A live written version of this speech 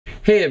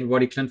Hey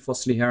everybody, Clint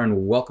Fossley here,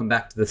 and welcome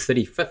back to the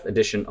 35th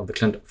edition of the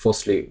Clint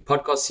Fossley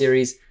podcast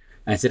series.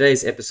 And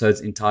today's episode is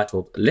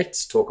entitled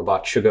Let's Talk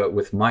About Sugar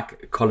with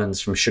Mike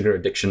Collins from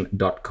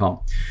sugaraddiction.com.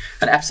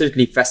 An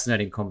absolutely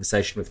fascinating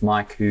conversation with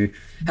Mike, who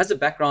has a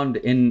background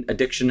in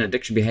addiction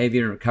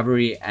behavior and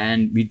recovery,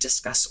 and we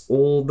discuss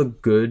all the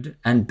good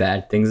and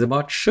bad things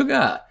about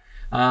sugar.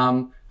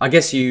 I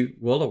guess you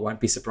will or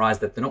won't be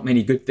surprised that there are not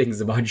many good things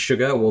about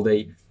sugar. Well,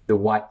 the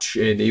white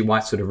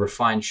sort of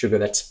refined sugar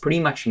that's pretty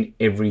much in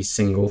every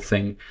single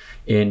thing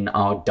in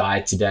our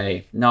diet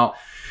today. Now,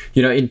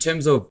 in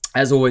terms of,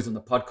 as always on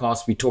the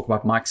podcast, we talk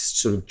about Mike's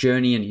sort of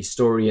journey and his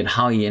story and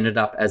how he ended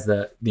up as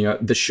the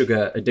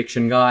sugar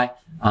addiction guy.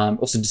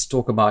 Also just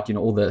talk about,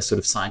 all the sort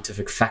of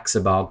scientific facts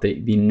about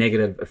the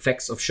negative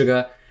effects of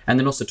sugar, and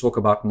then also talk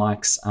about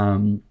Mike's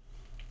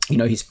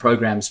his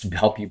programs to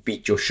help you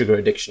beat your sugar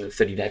addiction, the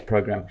 30-day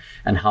program,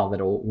 and how that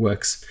all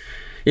works.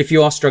 If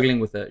you are struggling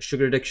with a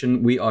sugar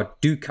addiction, we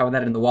do cover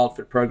that in the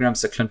WildFit program.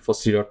 So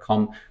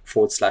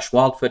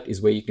clintfossley.com/WildFit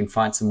is where you can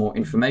find some more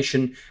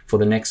information for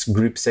the next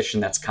group session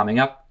that's coming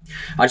up.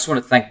 I just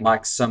want to thank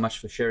Mike so much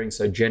for sharing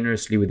so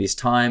generously with his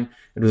time.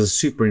 It was a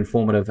super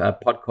informative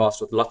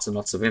podcast with lots and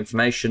lots of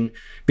information.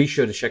 Be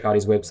sure to check out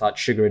his website,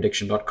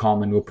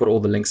 sugaraddiction.com, and we'll put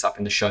all the links up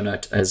in the show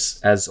note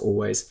as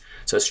always.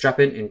 So strap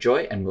in,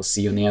 enjoy, and we'll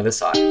see you on the other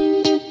side.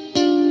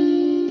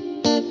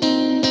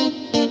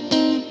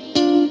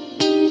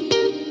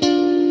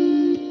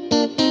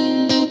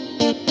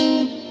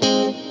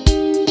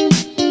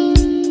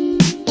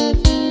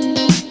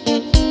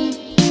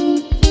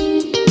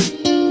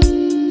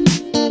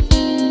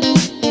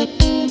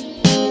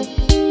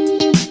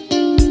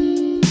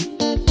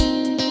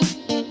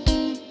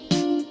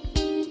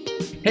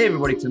 Hey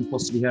everybody, Clint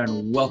Fossley here,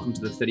 and welcome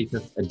to the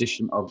 35th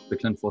edition of the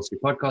Clint Fossley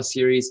podcast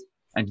series.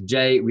 And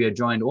today we are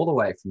joined all the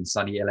way from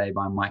sunny LA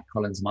by Mike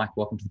Collins. Mike,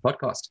 welcome to the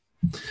podcast.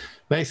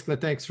 Thanks,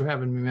 Clint. Thanks for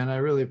having me, man. I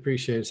really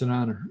appreciate it. It's an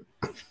honor.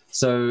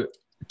 So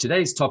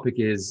today's topic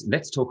is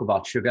let's talk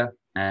about sugar.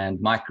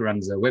 And Mike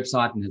runs a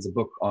website and has a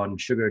book on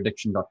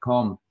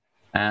sugaraddiction.com.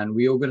 And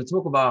we are going to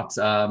talk about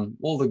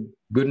all the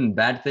good and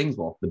bad things,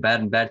 well, the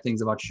bad and bad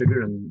things about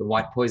sugar and the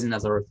white poison,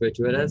 as I refer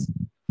to it as.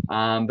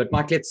 But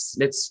Mike,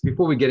 let's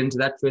before we get into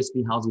that,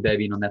 firstly, how's your day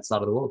been on that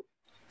side of the world?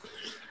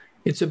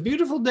 It's a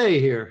beautiful day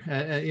here.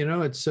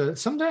 It's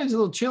sometimes a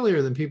little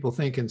chillier than people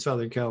think in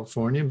Southern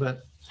California,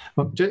 but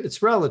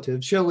it's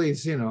relative.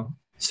 Chilly's,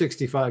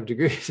 65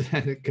 degrees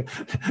and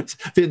it's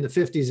in the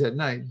 50s at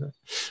night. But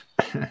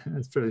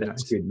that's pretty nice.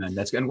 That's good, man.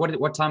 That's good. And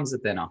what time is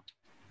it there now?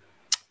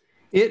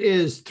 It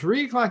is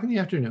 3:00 in the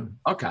afternoon.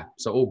 Okay,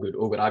 so all good.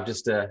 I've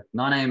just 9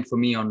 a.m. for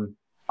me I'm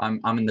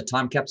in the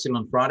time capsule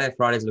on Friday.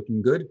 Friday's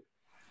looking good.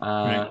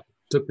 Right.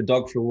 Took the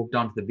dog for a walk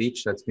down to the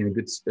beach. So it's been a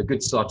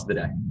good start to the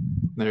day.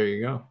 There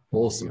you go.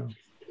 Awesome.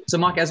 So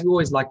Mike, as we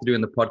always like to do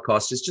in the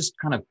podcast, just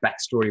kind of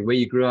backstory, where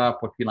you grew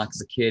up, what you like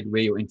as a kid,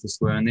 where your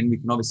interests were, and then we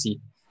can obviously,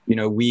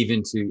 weave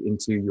into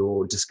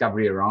your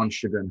discovery around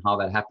sugar and how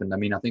that happened. I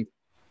mean, I think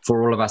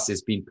for all of us,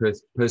 there's been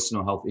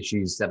personal health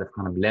issues that have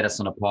kind of led us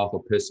on a path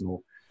of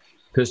personal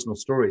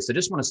stories. So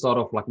just want to start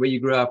off like where you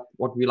grew up,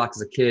 what were you like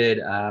as a kid,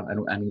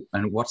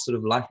 and what sort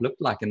of life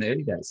looked like in the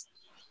early days.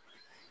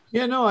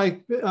 Yeah, no, I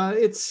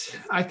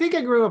think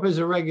I grew up as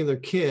a regular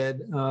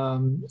kid. I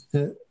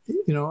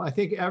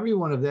think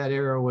everyone of that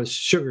era was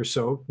sugar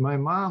soaked. My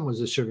mom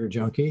was a sugar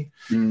junkie,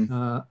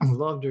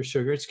 loved her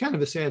sugar. It's kind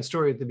of a sad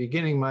story at the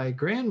beginning. My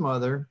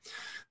grandmother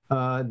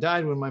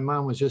died when my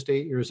mom was just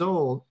 8 years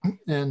old,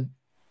 and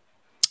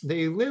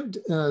they moved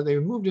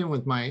in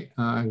with my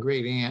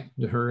great aunt,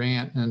 her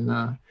aunt,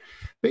 and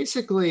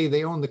basically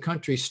they owned the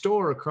country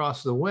store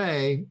across the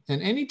way.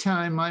 And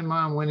anytime my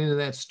mom went into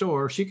that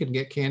store, she could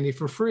get candy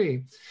for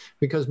free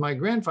because my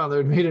grandfather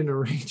had made an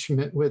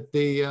arrangement with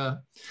the,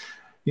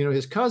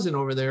 his cousin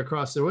over there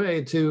across the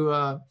way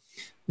to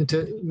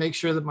make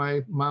sure that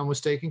my mom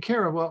was taken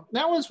care of. Well,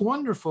 that was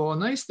wonderful, a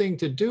nice thing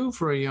to do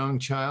for a young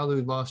child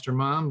who'd lost her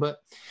mom,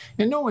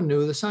 and no one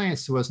knew, the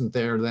science wasn't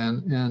there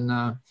then.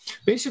 And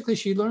basically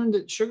she learned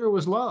that sugar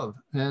was love.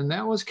 And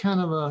that was kind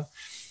of a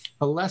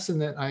lesson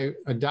that I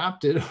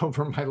adopted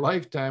over my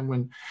lifetime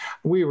when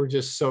we were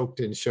just soaked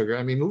in sugar.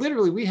 I mean,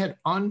 literally we had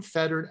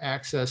unfettered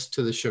access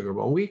to the sugar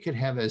bowl. We could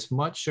have as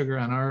much sugar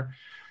on our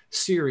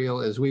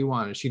cereal as we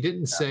wanted. She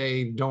didn't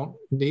say don't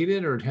need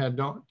it or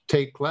don't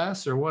take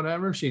less or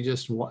whatever. She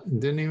just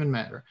didn't even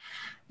matter.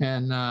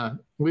 And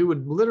we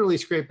would literally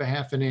scrape a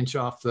half an inch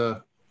off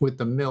with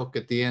the milk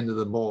at the end of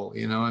the bowl.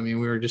 We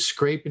were just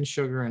scraping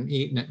sugar and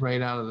eating it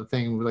right out of the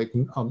thing, like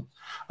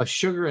a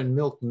sugar and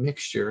milk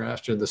mixture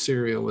after the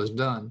cereal was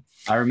done.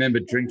 I remember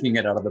drinking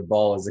it out of the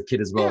bowl as a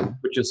kid as well. Yeah. You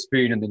put your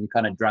spoon and then you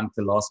kind of drank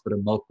the last bit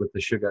of milk with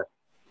the sugar.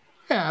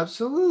 Yeah,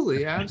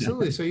 absolutely.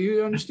 So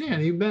you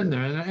understand, you've been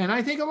there. And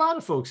I think a lot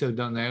of folks have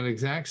done that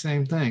exact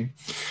same thing.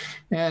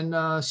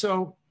 And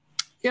so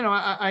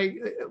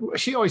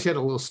she always had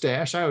a little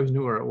stash. I always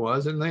knew where it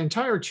was. And the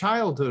entire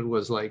childhood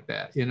was like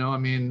that. I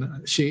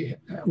mean,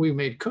 we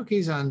made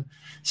cookies on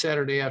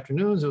Saturday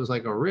afternoons. It was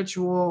like a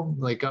ritual,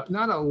 like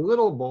not a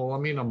little bowl. I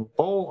mean, a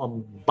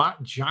bowl,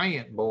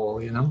 giant bowl,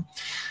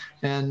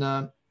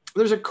 And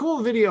there's a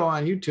cool video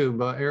on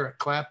YouTube. Eric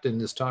Clapton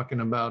is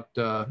talking about,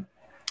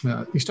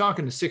 he's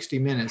talking to 60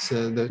 Minutes,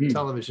 the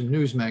television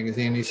news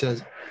magazine. He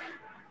says,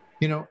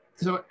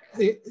 so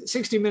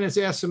 60 Minutes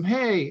asked him,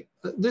 hey,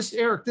 this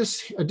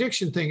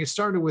addiction thing, it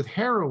started with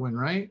heroin,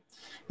 right?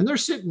 And they're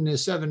sitting in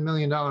his $7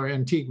 million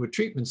Antigua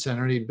treatment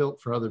center he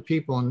built for other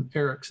people. And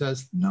Eric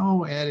says,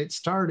 no, Ed, it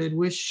started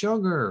with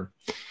sugar.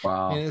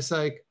 Wow. And it's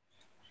like,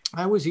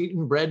 I was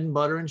eating bread and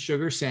butter and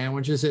sugar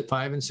sandwiches at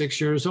 5 and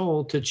 6 years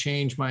old to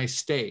change my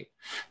state.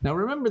 Now,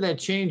 remember that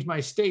change my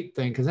state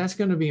thing, because that's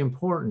going to be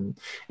important.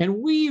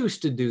 And we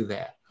used to do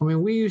that. I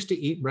mean, we used to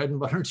eat bread and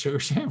butter and sugar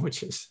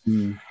sandwiches.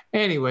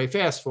 Anyway,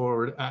 fast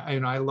forward.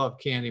 I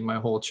loved candy my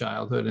whole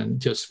childhood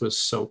and just was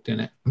soaked in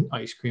it,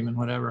 ice cream and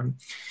whatever.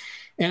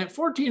 And at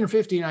 14 or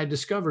 15, I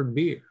discovered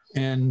beer.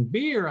 And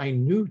beer, I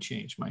knew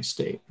changed my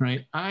state,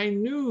 right? I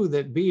knew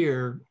that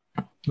beer,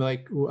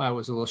 like I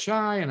was a little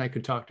shy and I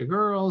could talk to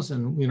girls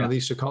and, they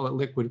used to call it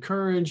liquid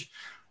courage,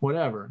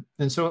 whatever.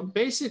 And so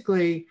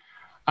basically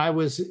it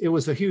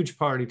was a huge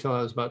party till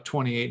I was about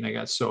 28 and I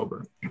got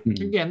sober.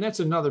 Again, that's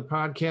another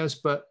podcast.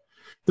 But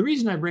the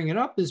reason I bring it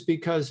up is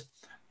because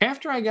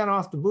after I got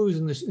off the booze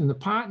and the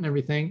pot and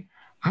everything,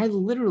 I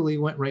literally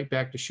went right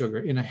back to sugar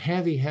in a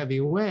heavy, heavy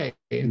way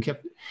and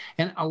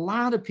a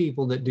lot of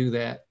people that do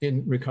that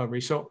in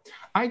recovery. So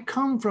I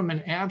come from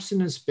an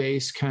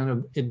abstinence-based kind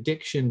of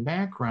addiction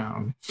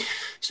background.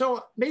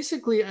 So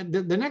basically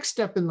the next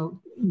step in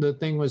the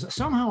thing was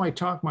somehow I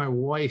talked my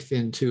wife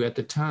into, at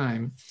the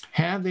time,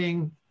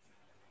 having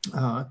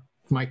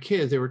my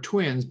kids. They were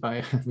twins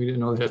we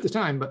didn't know that at the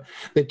time, but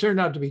they turned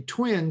out to be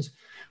twins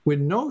with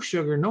no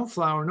sugar, no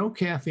flour, no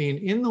caffeine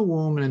in the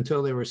womb and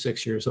until they were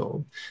 6 years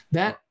old.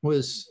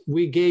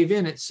 We gave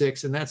in at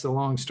 6, and that's a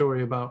long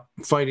story about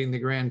fighting the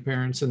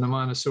grandparents and the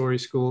Montessori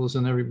schools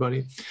and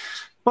everybody.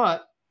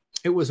 But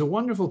it was a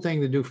wonderful thing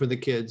to do for the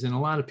kids. And a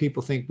lot of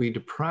people think we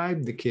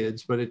deprived the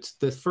kids, but it's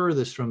the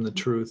furthest from the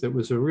truth. It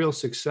was a real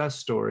success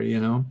story,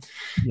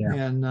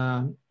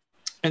 Yeah.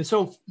 And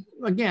so,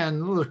 again,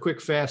 a little quick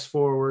fast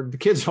forward. The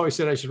kids always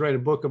said I should write a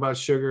book about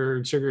sugar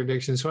and sugar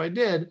addiction. So I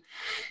did.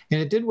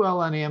 And it did well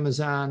on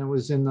Amazon. It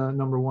was in the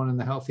 #1 in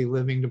the healthy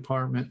living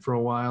department for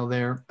a while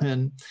there.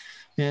 And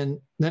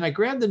then I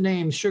grabbed the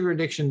name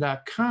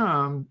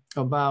sugaraddiction.com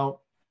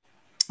about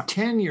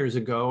 10 years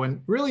ago,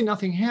 and really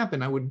nothing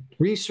happened. I would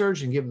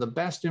research and give the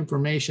best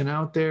information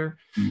out there,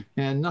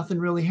 and nothing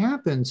really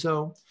happened.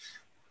 So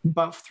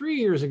about 3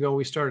 years ago,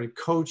 we started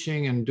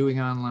coaching and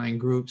doing online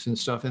groups and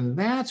stuff. And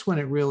that's when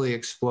it really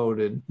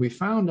exploded. We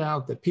found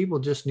out that people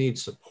just need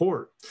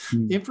support.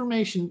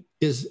 Information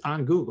is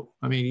on Google.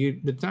 I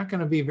mean, it's not going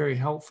to be very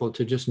helpful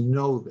to just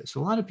know this. A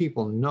lot of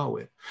people know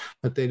it,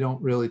 but they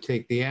don't really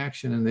take the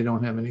action and they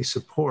don't have any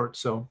support.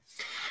 So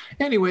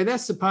anyway,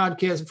 that's the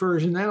podcast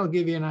version. That'll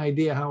give you an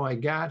idea how I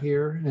got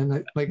here.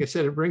 And like I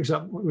said,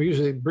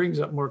 usually brings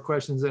up more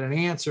questions than it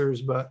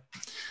answers, but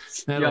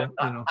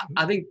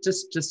I think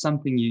just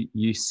something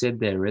you said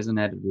there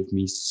resonated with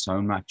me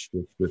so much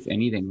with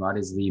anything, right,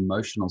 is the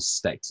emotional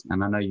state.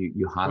 And I know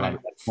you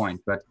highlighted that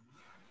point, but,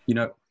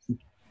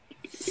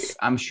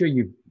 I'm sure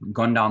you've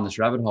gone down this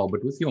rabbit hole,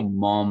 but with your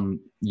mom,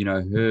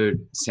 her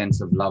sense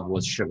of love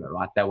was sugar,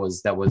 right? That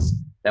was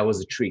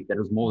a treat. That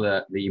was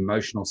more the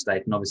emotional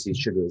state. And obviously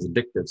sugar is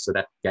addictive, so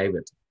that gave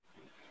it.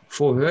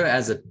 For her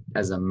as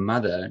a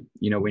mother,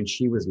 when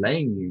she was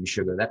laying you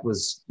sugar,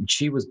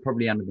 she was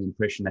probably under the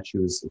impression that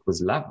it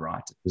was love,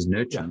 right? It was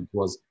nurturing.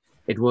 Yeah.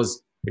 It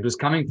was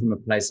coming from a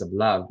place of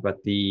love,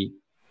 but the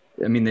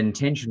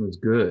intention was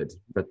good,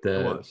 but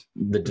the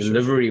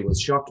delivery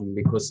was shocking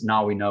because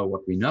now we know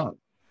what we know.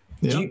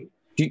 Yeah.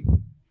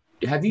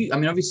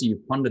 Obviously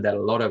you've pondered that a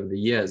lot over the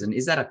years, and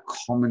is that a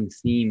common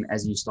theme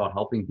as you start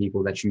helping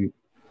people that you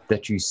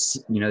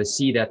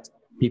see that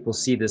people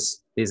see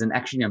this, there's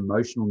actually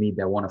emotional need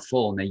they want to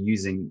fill, and they're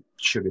using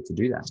sugar to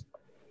do that?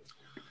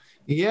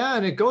 Yeah,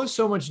 and it goes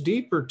so much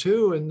deeper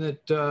too, in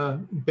that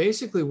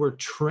basically we're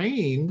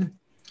trained,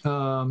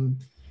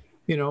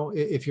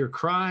 if you're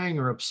crying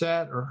or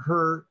upset or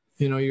hurt,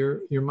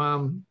 your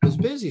mom was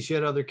busy. She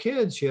had other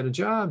kids. She had a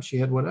job. She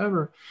had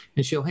whatever.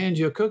 And she'll hand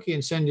you a cookie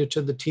and send you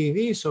to the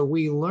TV. So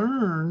we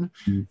learn.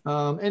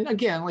 And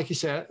again, like you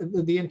said,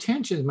 the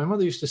intentions, my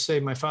mother used to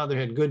say my father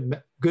had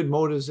good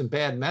motives and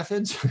bad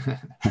methods.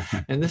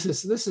 And this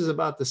is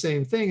about the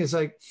same thing. It's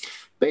like,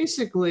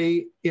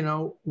 basically,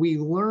 we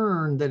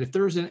learn that if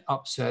there's an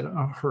upset,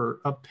 a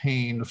hurt, a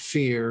pain, a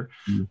fear,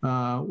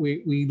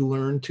 we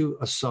learn to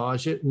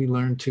assuage it. We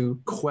learn to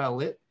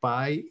quell it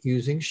by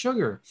using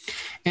sugar.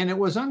 And it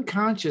was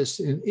unconscious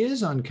and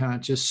is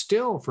unconscious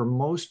still for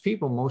most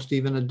people, most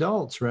even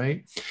adults,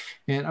 right?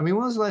 And when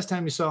was the last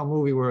time you saw a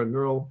movie where a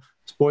girl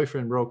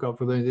boyfriend broke up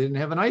with her. They didn't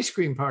have an ice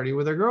cream party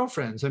with their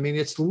girlfriends. I mean,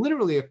 it's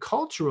literally a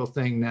cultural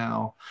thing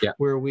now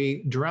where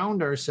we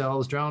drowned our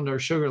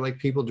sugar like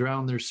people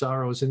drown their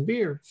sorrows in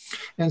beer.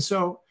 And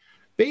so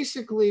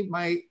basically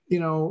my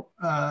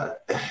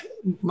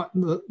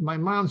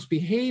mom's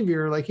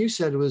behavior, like you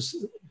said,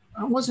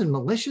 wasn't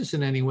malicious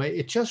in any way.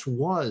 It just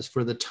was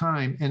for the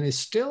time and is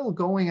still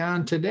going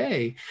on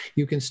today.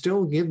 You can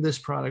still give this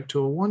product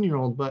to a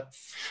 1-year-old, but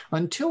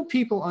until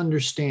people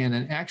understand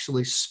and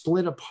actually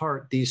split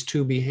apart these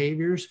two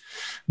behaviors,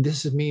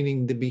 this is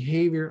meaning the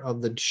behavior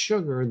of the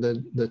sugar,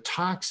 the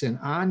toxin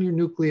on your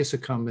nucleus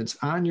accumbens,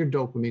 on your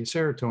dopamine,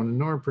 serotonin,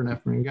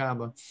 norepinephrine,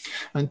 GABA,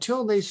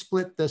 until they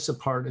split this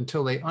apart,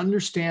 until they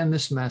understand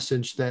this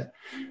message that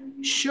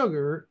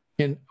sugar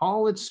in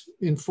all its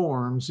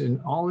forms, in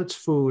all its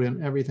food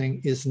and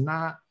everything, is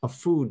not a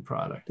food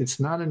product. It's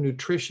not a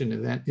nutrition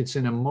event. It's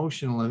an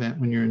emotional event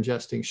when you're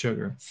ingesting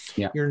sugar.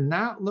 Yeah. You're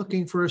not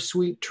looking for a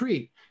sweet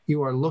treat.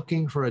 You are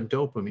looking for a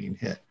dopamine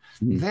hit.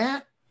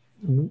 That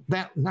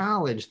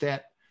knowledge,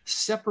 that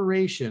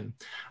separation.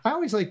 I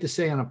always like to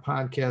say on a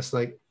podcast,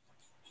 like,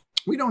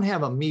 we don't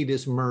have a meat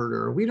is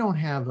murder. We don't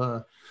have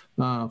a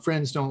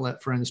friends don't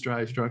let friends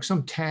drive drugs,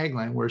 some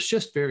tagline where it's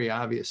just very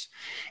obvious.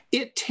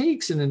 It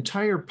takes an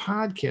entire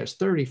podcast,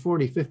 30,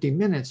 40, 50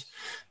 minutes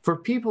for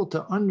people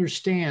to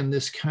understand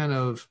this kind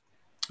of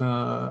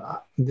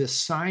this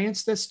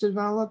science that's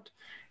developed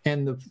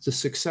and the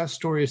success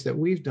stories that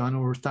we've done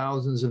over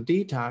thousands of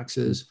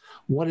detoxes,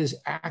 what is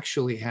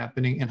actually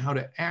happening and how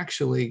to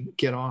actually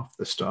get off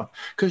the stuff.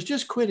 Because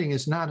just quitting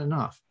is not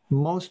enough.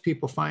 Most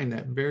people find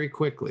that very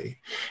quickly.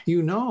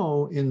 You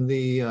know, in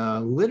the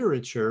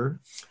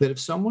literature, that if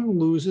someone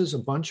loses a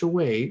bunch of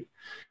weight,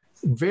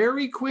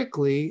 very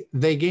quickly,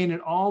 they gain it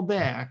all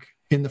back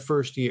in the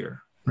first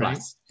year, right?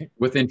 Plus,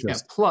 with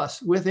interest. Yeah,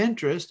 plus, with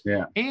interest.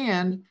 Yeah.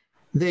 And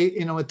they,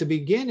 at the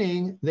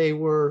beginning, they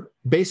were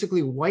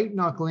basically white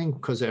knuckling,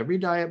 because every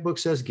diet book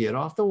says get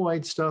off the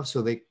white stuff.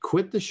 So they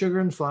quit the sugar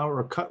and flour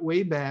or cut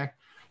way back,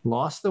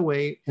 lost the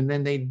weight, and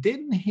then they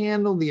didn't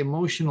handle the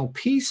emotional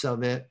piece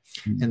of it.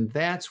 And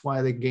that's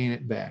why they gain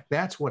it back.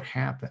 That's what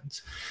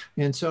happens.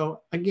 And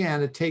so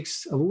again, it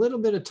takes a little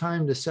bit of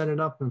time to set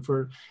it up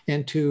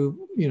and to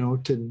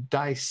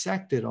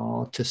dissect it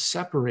all, to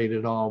separate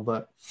it all.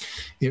 But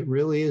it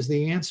really is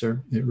the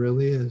answer. It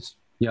really is.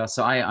 Yeah.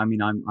 So I'm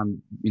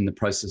in the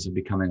process of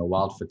becoming a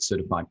WildFit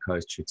certified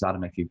coach. I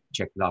don't know if you've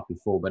checked it out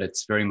before, but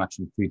it's very much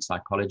in food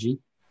psychology.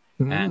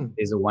 And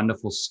there's a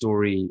wonderful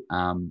story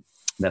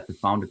that the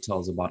founder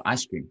tells about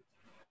ice cream.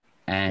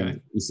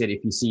 And he said,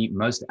 if you see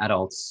most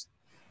adults,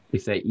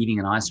 if they're eating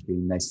an ice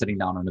cream, they're sitting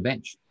down on a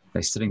bench.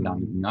 They're sitting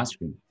down eating ice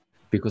cream,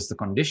 because the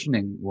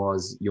conditioning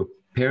was your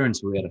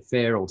parents were at a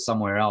fair or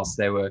somewhere else.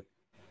 They were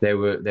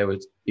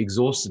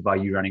exhausted by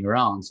you running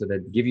around. So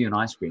they'd give you an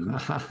ice cream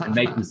and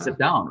make you sit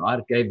down, right?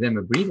 It gave them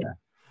a breather.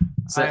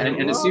 So,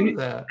 and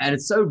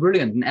it's so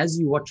brilliant. And as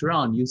you watch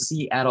around, you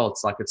see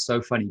adults, like, it's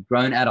so funny,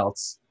 grown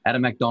adults at a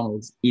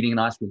McDonald's eating an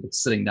ice cream, but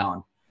sitting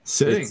down.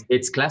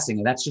 It's classic,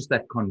 and that's just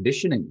that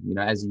conditioning,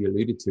 as you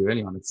alluded to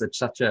earlier on. It's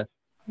such a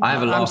I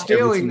have a laugh.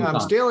 I'm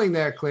stealing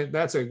that, Clint.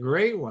 That's a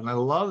great one. I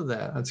love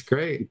that. That's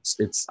great.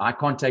 It's I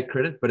can't take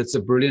credit, but it's a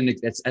brilliant.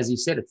 It's, as you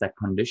said, it's that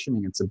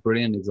conditioning. It's a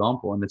brilliant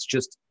example, and it's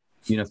just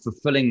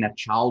fulfilling that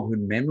childhood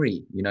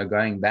memory.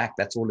 Going back.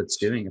 That's all it's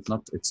doing. It's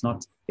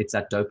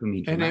that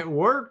dopamine, and it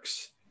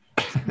works.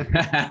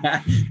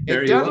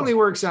 It definitely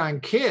works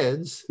on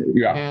kids.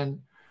 Yeah. And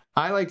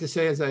I like to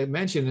say, as I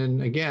mentioned,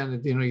 and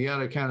again, you got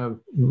to kind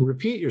of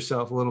repeat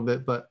yourself a little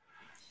bit, but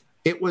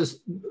it was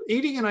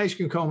eating an ice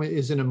cream cone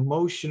is an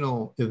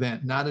emotional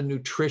event, not a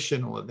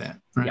nutritional event,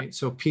 right? Yep.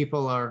 So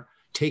people are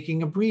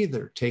taking a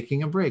breather,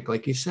 taking a break,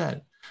 like you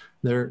said.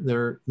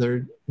 They're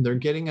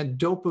getting a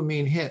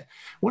dopamine hit.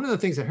 One of the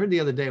things I heard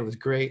the other day was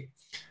great.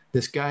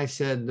 This guy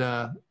said,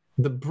 the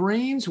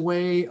brain's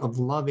way of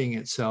loving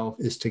itself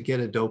is to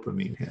get a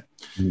dopamine hit.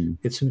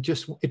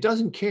 It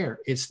doesn't care.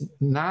 It's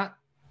not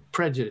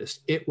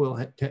prejudiced. It will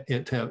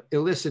have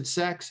illicit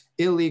sex,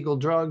 illegal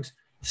drugs,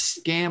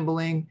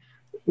 gambling,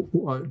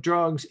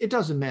 drugs. It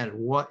doesn't matter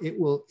what. It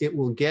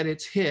will get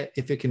its hit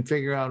if it can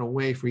figure out a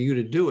way for you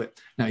to do it.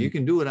 Now, you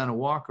can do it on a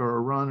walk or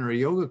a run or a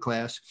yoga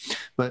class,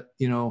 but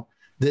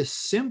this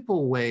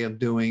simple way of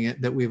doing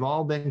it that we've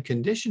all been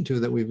conditioned to,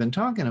 that we've been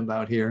talking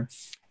about here,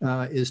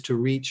 is to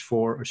reach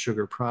for a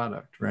sugar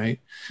product, right?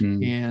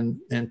 And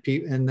then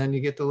you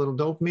get the little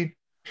dopamine.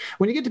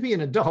 When you get to be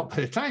an adult, by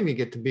the time you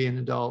get to be an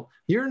adult,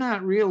 you're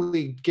not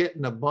really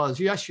getting a buzz.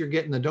 Yes, you're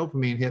getting the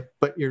dopamine hit,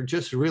 but you're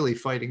just really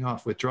fighting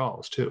off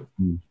withdrawals too.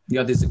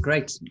 Yeah, there's a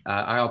great,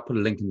 I'll put a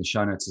link in the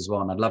show notes as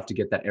well. And I'd love to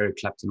get that Eric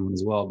Clapton one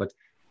as well.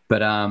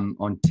 But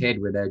on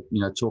TED, where they,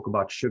 talk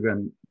about sugar,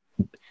 and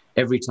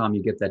every time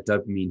you get that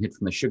dopamine hit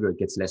from the sugar, it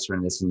gets lesser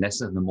and lesser and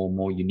lesser. And the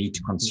more you need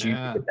to consume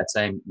to get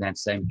that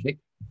same kick.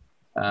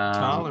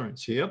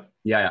 Tolerance. Yep.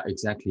 Yeah,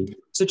 exactly.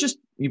 So just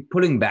you're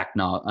pulling back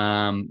now,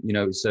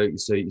 so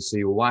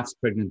your wife's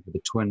pregnant with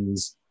the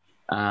twins,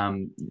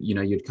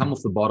 you'd come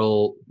off the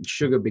bottle,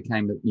 sugar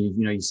became,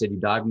 you said you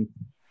dived into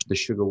the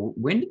sugar.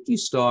 When did you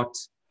start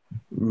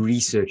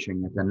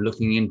researching it and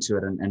looking into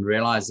it and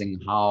realizing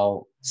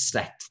how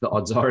stacked the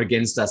odds are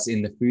against us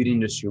in the food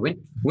industry.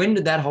 When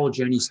did that whole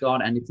journey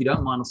start? And if you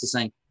don't mind also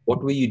saying,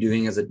 what were you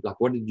doing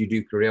what did you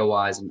do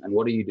career-wise, and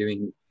what are you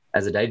doing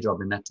as a day job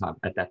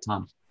at that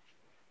time?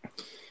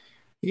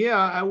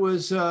 Yeah,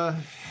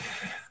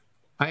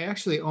 I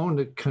actually owned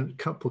a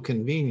couple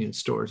convenience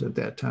stores at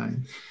that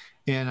time,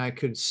 and I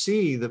could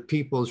see the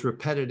people's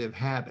repetitive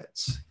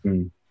habits.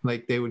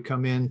 Like they would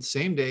come in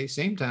same day,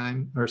 same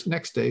time, or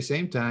next day,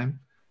 same time,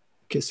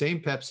 same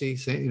Pepsi,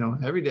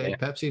 every day,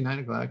 Pepsi,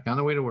 9:00 on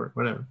the way to work,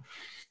 whatever.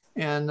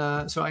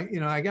 And so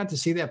I got to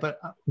see that, but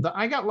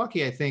I got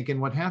lucky, I think.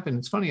 And what happened,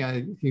 it's funny,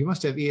 you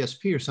must have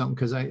ESP or something,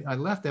 because I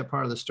left that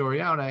part of the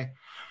story out.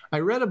 I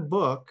read a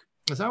book,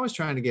 as I was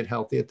trying to get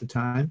healthy at the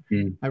time.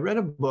 I read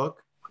a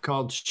book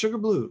called Sugar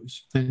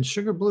Blues. And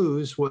Sugar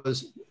Blues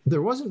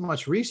there wasn't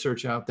much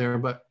research out there,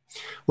 but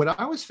what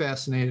I was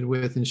fascinated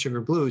with in Sugar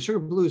Blues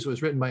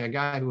was written by a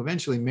guy who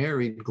eventually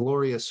married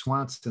Gloria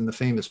Swanson, the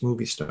famous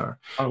movie star.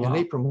 Oh, wow. And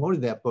they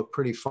promoted that book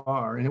pretty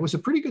far. And it was a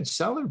pretty good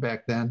seller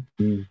back then.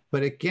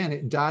 But again,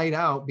 it died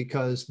out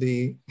because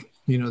the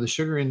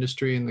sugar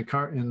industry and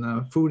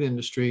the food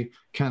industry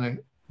kind of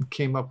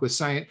came up with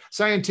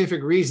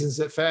scientific reasons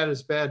that fat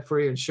is bad for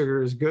you and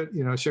sugar is good,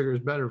 sugar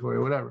is better for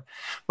you, whatever.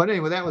 But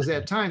anyway, that was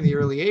that time, the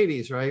early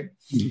 80s, right?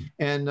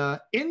 And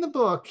in the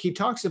book, he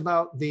talks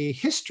about the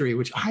history,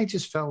 which I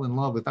just fell in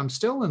love with. I'm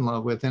still in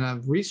love with, and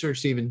I've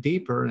researched even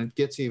deeper, and it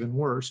gets even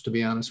worse, to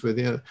be honest with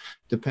you,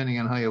 depending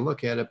on how you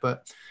look at it.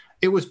 But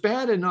it was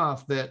bad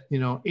enough that,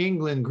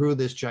 England grew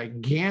this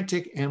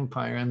gigantic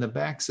empire on the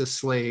backs of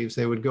slaves.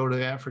 They would go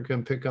to Africa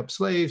and pick up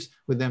slaves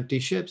with empty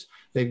ships.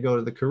 They'd go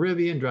to the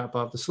Caribbean, drop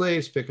off the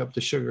slaves, pick up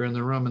the sugar and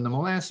the rum and the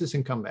molasses,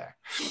 and come back.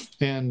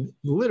 And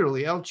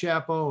literally El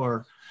Chapo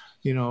or,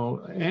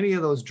 any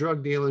of those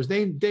drug dealers,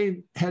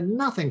 they had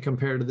nothing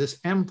compared to this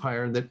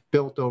empire that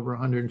built over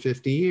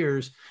 150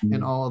 years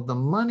and all of the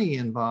money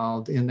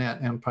involved in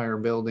that empire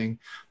building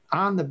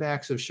on the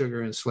backs of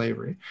sugar and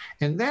slavery.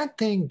 And that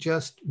thing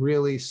just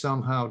really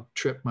somehow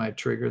tripped my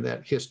trigger,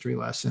 that history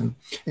lesson.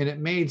 And it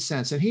made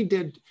sense.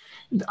 And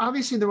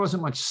obviously there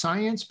wasn't much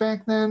science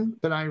back then,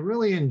 but I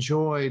really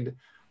enjoyed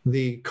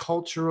the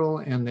cultural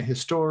and the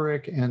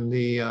historic and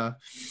the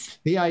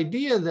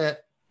idea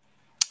that,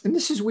 and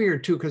this is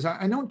weird too, because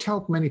I don't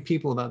tell many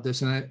people about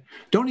this and I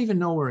don't even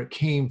know where it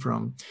came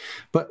from.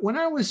 But when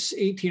I was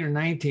 18 or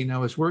 19, I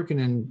was working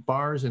in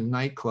bars and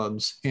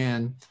nightclubs,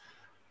 and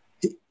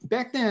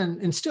back then,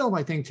 and still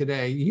I think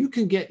today, you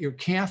can get your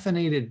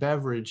caffeinated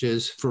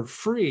beverages for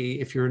free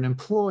if you're an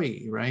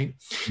employee, right?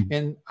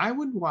 And I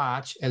would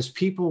watch as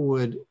people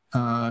would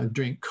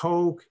drink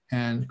Coke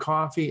and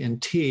coffee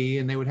and tea,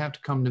 and they would have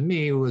to come to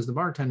me, who was the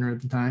bartender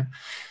at the time,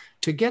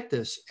 to get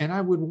this. And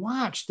I would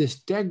watch this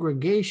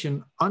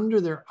degradation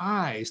under their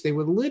eyes. They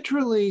would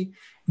literally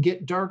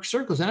get dark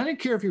circles. And I didn't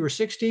care if you were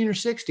 16 or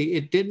 60,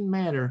 it didn't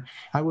matter.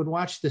 I would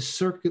watch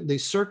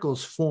these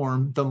circles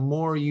form the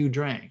more you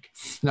drank.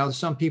 Now, there's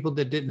some people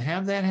that didn't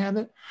have that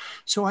habit.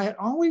 So I had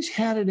always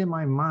had it in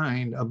my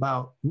mind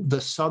about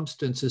the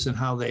substances and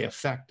how they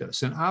affect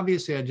us. And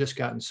obviously I'd just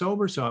gotten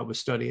sober, so I was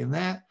studying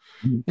that.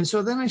 And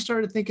so then I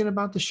started thinking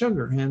about the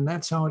sugar, and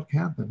that's how it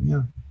happened.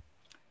 Yeah.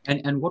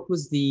 And what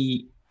was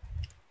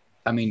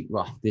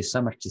there's so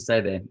much to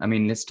say there.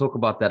 Let's talk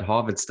about that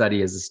Harvard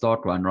study as a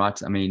start one, right?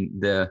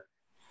 The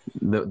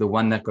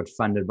one that got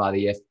funded by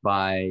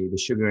the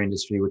sugar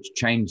industry, which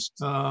changed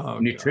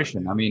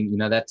nutrition.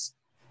 God. That's,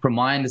 from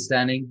my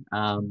understanding,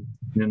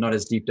 not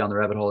as deep down the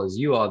rabbit hole as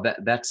you are,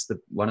 that's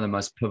one of the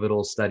most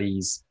pivotal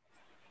studies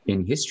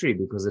in history,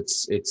 because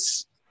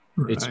it's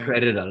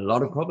created a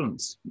lot of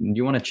problems. Do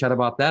you want to chat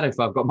about that, if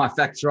I've got my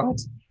facts right?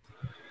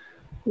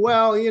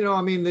 Well,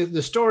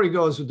 the story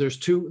goes,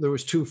 there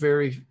was two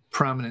very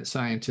prominent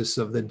scientists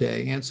of the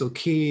day, Ancel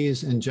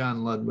Keys and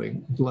John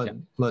Ludwig, or I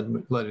don't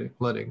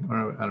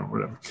know,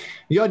 whatever.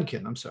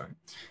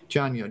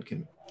 John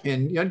Yudkin.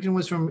 And Yudkin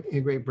was from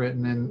Great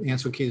Britain, and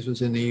Ancel Keys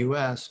was in the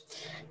US.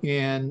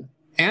 And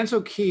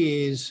Ancel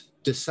Keys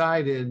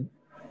decided,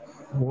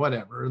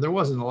 whatever, there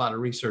wasn't a lot of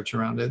research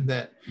around it,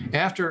 that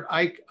after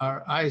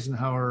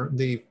Eisenhower,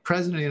 the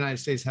president of the United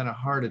States, had a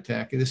heart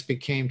attack, and this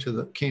came to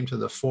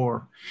the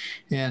fore.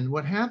 And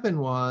what happened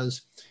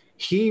was,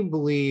 he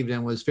believed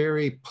and was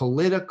very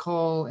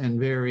political and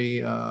very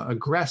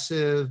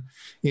aggressive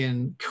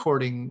in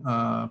courting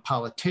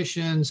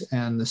politicians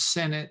and the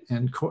Senate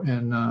and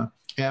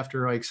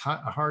after Ike's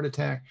heart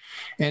attack,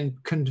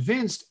 and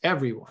convinced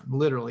everyone,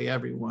 literally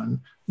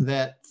everyone,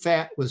 that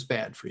fat was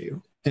bad for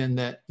you and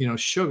that,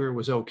 sugar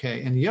was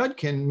okay. And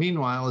Yudkin,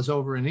 meanwhile, is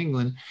over in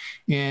England,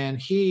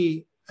 and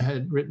he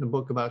had written a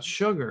book about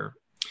sugar.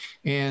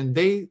 And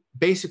they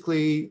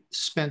basically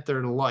spent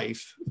their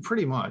life,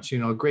 pretty much,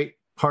 a great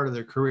part of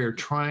their career,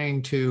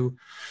 trying to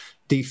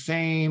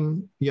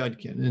defame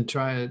Yudkin and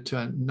try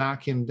to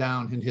knock him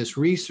down and his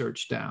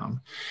research down.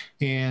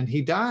 And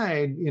he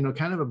died,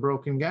 kind of a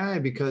broken guy,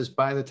 because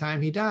by the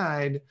time he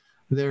died,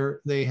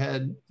 they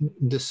had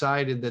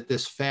decided that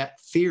this fat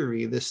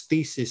theory, this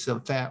thesis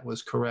of fat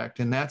was correct.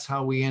 And that's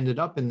how we ended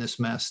up in this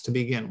mess to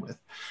begin with.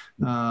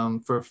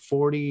 For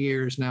 40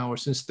 years now, or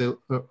since the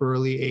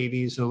early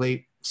 80s or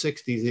late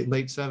 60s,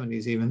 late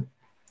 70s even,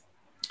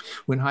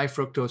 when high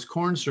fructose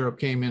corn syrup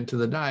came into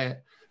the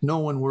diet, no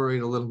one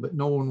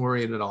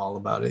worried at all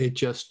about it. It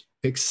just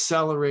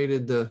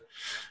accelerated the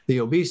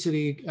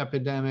obesity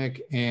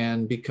epidemic,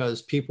 and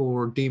because people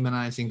were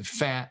demonizing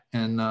fat,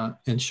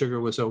 and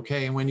sugar was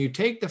okay. And when you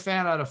take the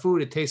fat out of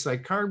food, it tastes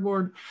like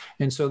cardboard,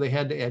 and so they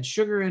had to add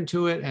sugar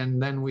into it.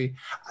 And then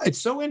it's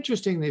so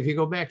interesting that if you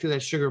go back to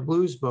that Sugar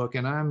Blues book,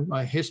 and I'm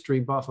a history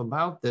buff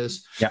about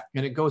this,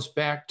 and it goes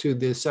back to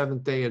the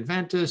Seventh-day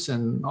Adventists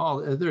and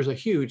there's a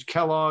huge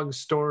Kellogg's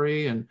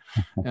story, and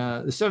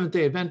the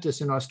Seventh-day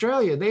Adventists in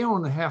Australia, they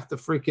own half the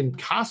freaking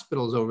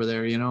hospitals over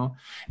there,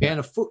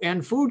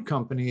 and food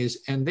companies.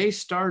 And they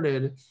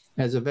started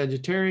as a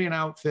vegetarian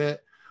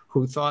outfit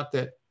who thought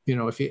that,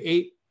 if you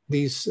ate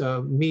these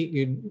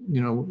meat,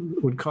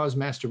 would cause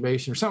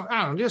masturbation or something.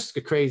 I don't know, just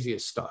the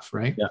craziest stuff,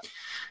 right? Yeah.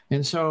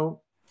 And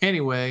so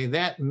anyway,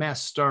 that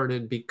mess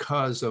started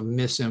because of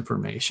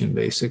misinformation,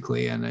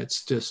 basically. And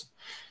it's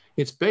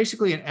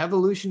basically an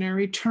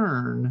evolutionary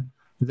turn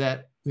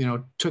that,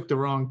 took the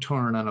wrong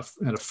turn at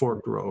a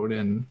forked road,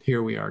 and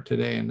here we are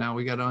today. And now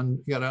we got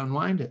to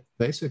unwind it,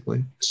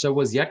 basically. So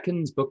was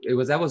Yudkin's book?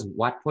 That was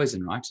White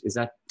Poison, right?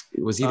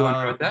 Was he the one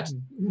who wrote that?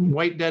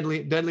 White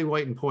Deadly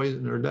White and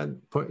Poison, or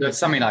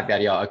something like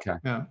that. Yeah. Okay.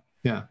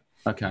 Yeah.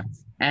 Okay.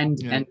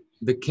 And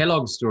the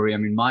Kellogg story. I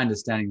mean, my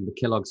understanding of the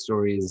Kellogg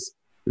story is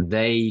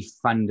they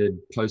funded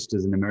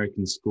posters in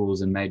American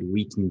schools and made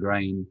wheat and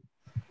grain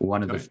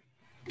one of the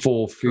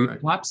 4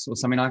 food types or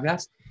something like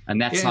that. And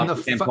that's how it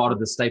became part of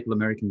the staple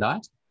American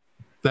diet?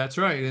 That's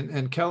right.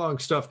 And Kellogg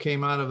stuff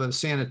came out of a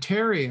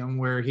sanitarium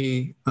where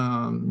he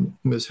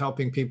was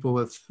helping people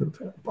with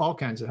all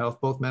kinds of health,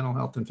 both mental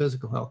health and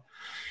physical health.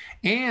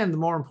 And the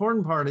more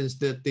important part is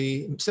that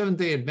the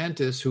Seventh-day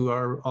Adventists, who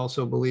are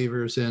also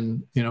believers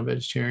in,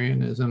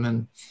 vegetarianism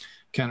and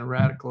kind of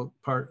radical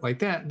part like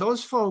that,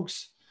 those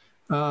folks,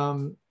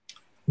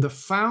 the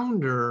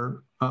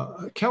founder,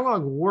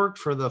 Kellogg worked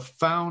for the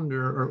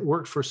founder, or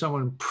worked for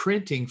someone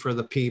printing for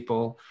the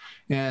people.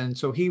 And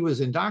so he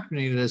was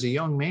indoctrinated as a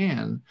young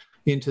man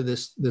into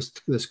this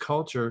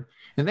culture.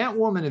 And that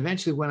woman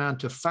eventually went on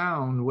to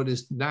found what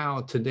is now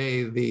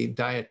today the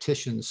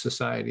Dietitians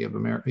Society of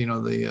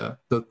America,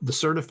 the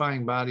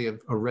certifying body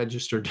of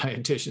registered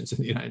dietitians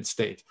in the United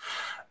States.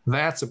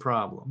 That's a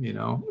problem,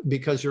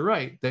 because you're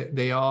right.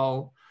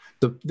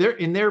 They're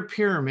in their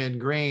pyramid,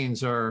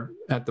 grains are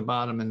at the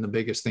bottom and the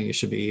biggest thing you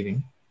should be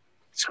eating,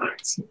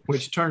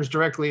 which turns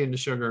directly into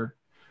sugar.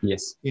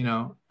 Yes.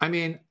 I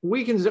mean,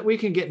 we can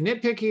get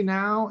nitpicky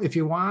now if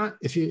you want.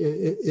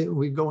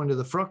 We go into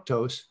the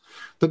fructose,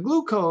 the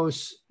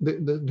glucose,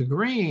 the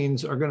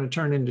grains are going to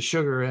turn into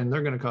sugar, and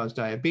they're going to cause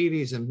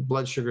diabetes and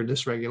blood sugar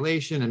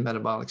dysregulation and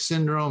metabolic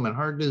syndrome and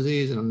heart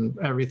disease and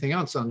everything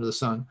else under the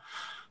sun.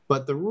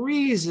 But the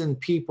reason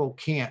people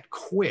can't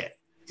quit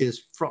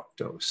is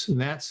fructose. And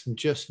that's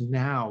just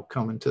now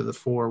coming to the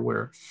fore,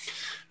 where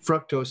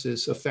fructose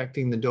is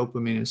affecting the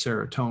dopamine and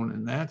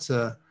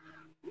serotonin.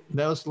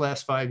 Those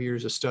last 5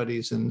 years of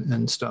studies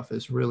and stuff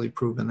has really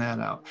proven that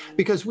out,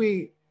 because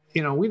we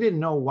didn't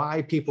know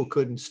why people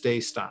couldn't stay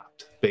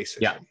stopped,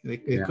 basically. Yeah.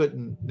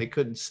 They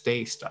couldn't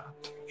stay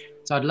stopped.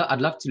 So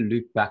I'd love to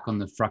loop back on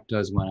the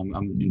fructose one.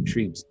 I'm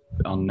intrigued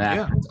on that.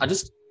 Yeah. I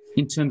just,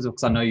 in terms of,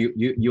 because I know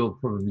you'll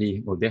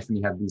probably or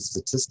definitely have these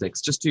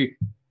statistics, just to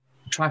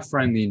try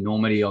frame the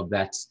enormity of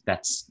that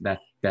study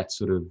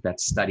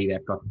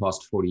that got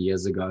passed 40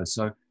 years ago.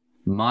 So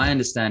my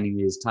understanding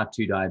is type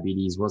 2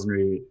 diabetes wasn't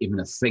really even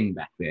a thing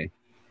back there,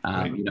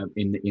 right.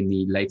 In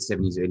the late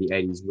 70s, early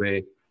 80s, where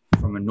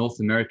from a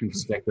North American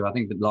perspective, I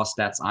think the last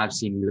stats I've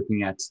seen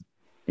looking at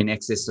in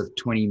excess of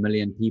 20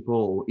 million people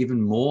or even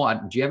more.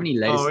 Do you have any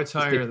latest? Oh, it's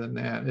higher than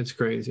that. It's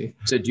crazy.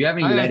 So do you have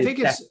any latest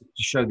stats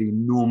to show the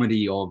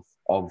enormity of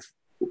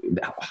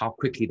how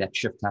quickly that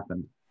shift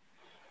happened?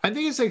 I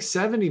think it's like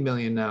 70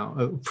 million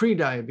now,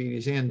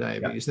 pre-diabetes and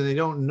diabetes, and they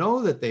don't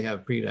know that they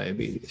have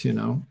pre-diabetes,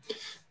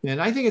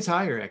 And I think it's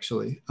higher,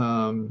 actually.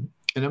 And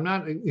I'm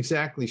not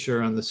exactly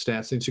sure on the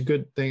stats. It's a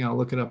good thing. I'll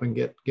look it up and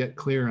get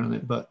clear on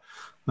it, but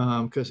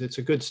because it's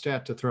a good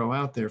stat to throw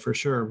out there for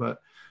sure.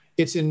 But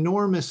it's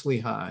enormously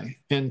high.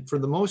 And for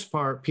the most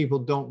part, people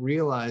don't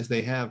realize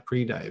they have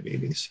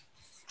pre-diabetes.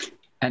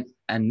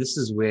 And this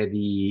is where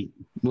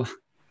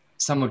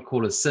some would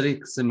call it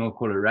cynic, some would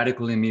call it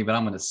radical in me, but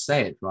I'm going to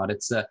say it, right?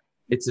 It's a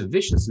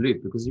vicious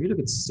loop, because if you look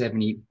at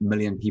 70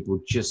 million people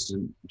just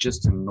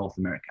in North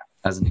America,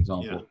 as an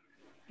example,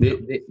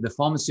 the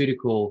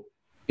pharmaceutical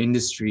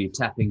industry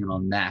tapping in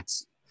on that,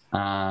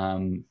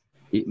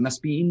 it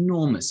must be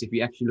enormous if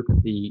you actually look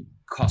at the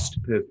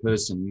cost per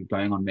person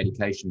going on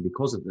medication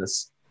because of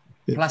this.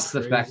 It's plus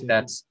crazy. The fact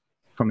that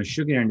from a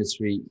sugar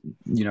industry,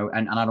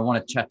 and I don't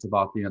want to chat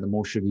about, the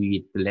more sugar you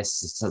eat, the less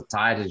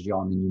satiety you're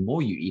on, and the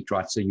more you eat,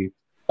 right? So you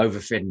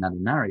overfed and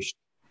undernourished.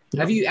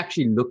 Yeah. Have you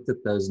actually looked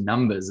at those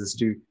numbers as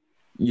to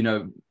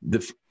for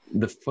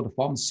the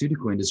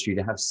pharmaceutical industry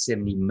to have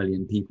 70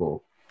 million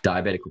people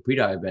diabetic or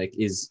pre-diabetic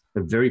is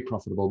a very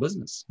profitable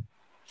business.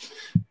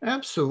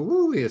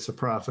 Absolutely, it's a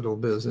profitable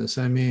business.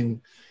 I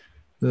mean,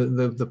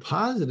 the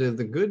positive,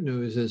 the good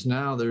news is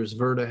now there's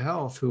Virta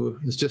Health, who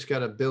has just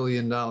got $1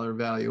 billion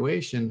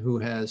valuation, who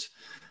has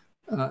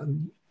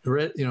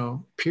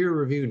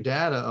peer-reviewed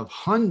data of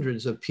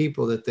hundreds of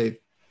people that they've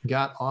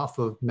got off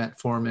of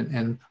metformin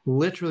and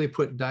literally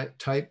put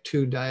type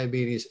 2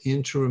 diabetes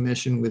into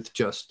remission with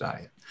just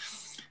diet.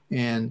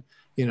 And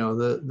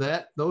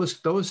those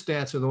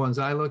stats are the ones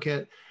I look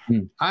at.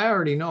 I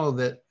already know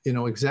that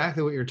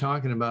exactly what you're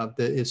talking about,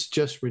 that it's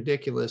just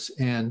ridiculous.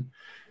 And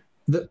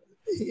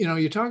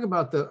you talk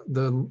about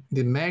the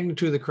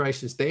magnitude of the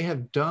crisis. They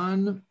have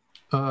done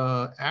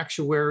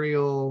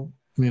actuarial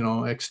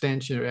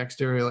extension or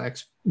exterior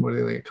what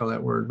do they call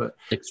that word? But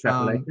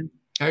extrapolation.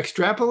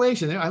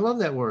 Extrapolation. I love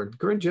that word.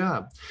 Great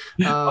job.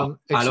 I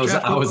was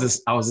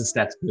a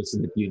stats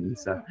person at uni.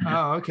 So.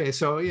 Oh, okay.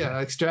 So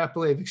yeah,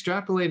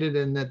 extrapolated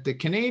in that the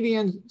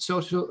Canadian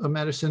social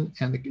medicine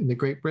and the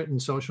Great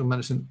Britain social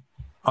medicine,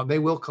 they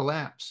will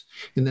collapse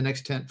in the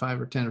next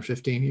 5 or 10 or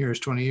 15 years,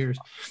 20 years.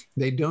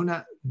 They do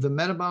not, the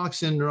metabolic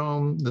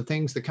syndrome,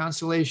 the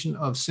constellation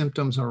of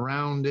symptoms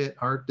around it,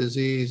 heart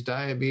disease,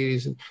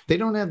 diabetes, they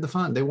don't have the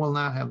fund. They will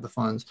not have the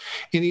funds.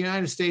 In the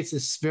United States,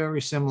 it's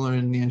very similar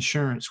in the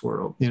insurance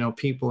world.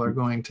 People are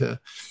going to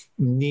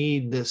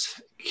need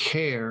this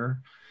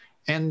care,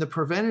 and the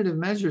preventative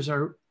measures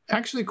are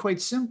actually quite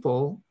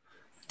simple.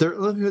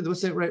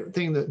 What's that right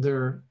thing? That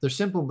they're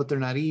simple, but they're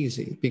not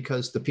easy,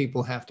 because the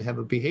people have to have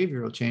a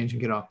behavioral change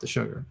and get off the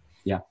sugar.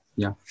 Yeah.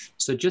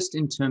 So just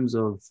in terms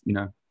of,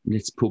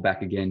 let's pull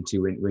back again to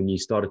when you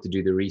started to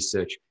do the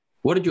research.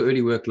 What did your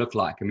early work look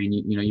like? I mean,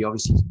 you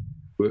obviously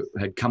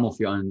had come off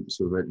your own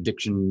sort of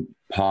addiction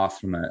path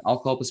from an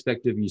alcohol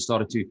perspective. You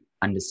started to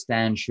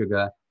understand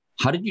sugar.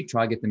 How did you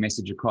try to get the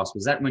message across?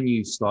 Was that when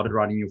you started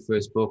writing your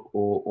first book,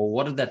 or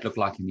what did that look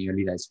like in the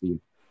early days for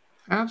you?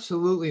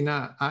 Absolutely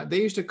not.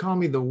 They used to call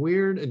me the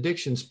weird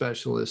addiction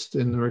specialist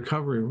in the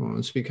recovery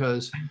rooms,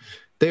 because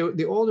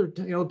the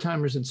old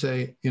timers would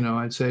say,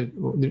 I'd say,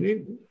 well,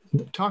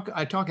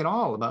 I talk at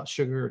all about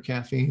sugar or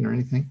caffeine or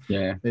anything.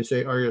 Yeah. They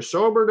say, "Are you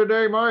sober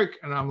today, Mike?"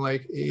 And I'm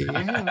like,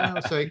 yeah.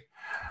 It's like,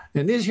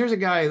 and here's a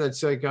guy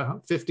that's like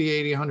 50,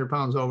 80, 100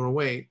 pounds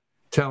overweight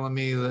telling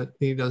me that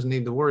he doesn't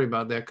need to worry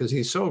about that because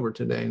he's sober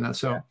today. And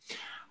so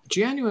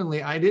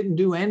genuinely, I didn't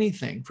do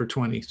anything for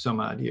 20 some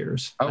odd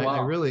years. Oh,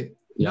 wow. I really,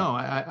 no,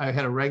 I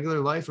had a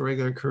regular life, a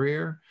regular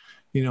career,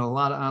 a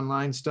lot of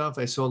online stuff.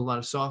 I sold a lot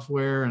of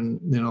software and,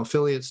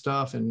 affiliate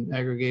stuff and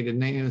aggregated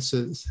names,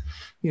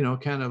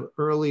 kind of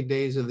early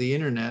days of the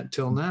internet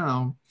till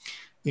now.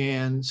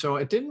 And so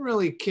it didn't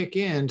really kick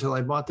in until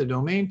I bought the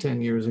domain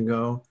 10 years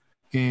ago,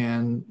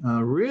 and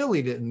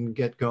really didn't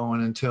get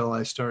going until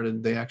I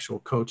started the actual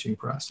coaching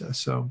process.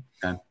 So,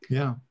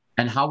 yeah.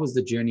 And how was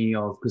the journey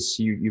of, because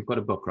you've got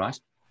a book, right?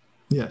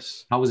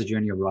 Yes. How was the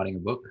journey of writing a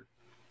book?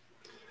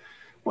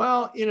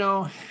 Well,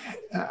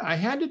 I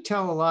had to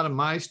tell a lot of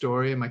my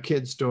story and my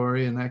kid's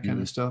story and that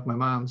kind of stuff, my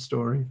mom's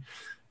story.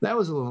 That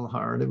was a little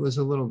hard. It was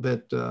a little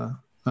bit, because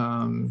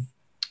I'm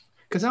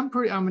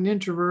an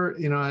introvert,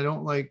 I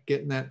don't like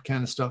getting that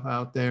kind of stuff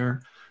out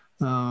there.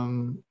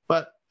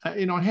 But,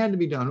 it had to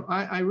be done.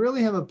 I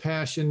really have a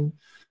passion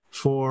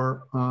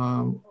for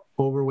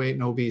overweight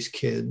and obese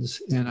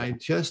kids. And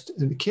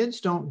the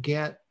kids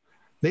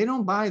they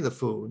don't buy the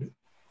food.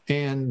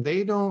 And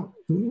they don't,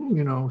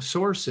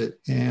 source it.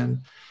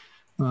 And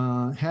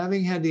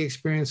having had the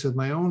experience with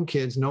my own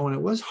kids, knowing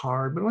it was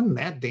hard, but it wasn't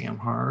that damn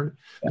hard.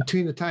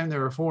 Between the time they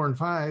were 4 and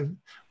 5,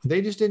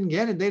 they just didn't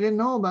get it. They didn't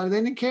know about it.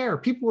 They didn't care.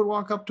 People would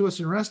walk up to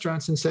us in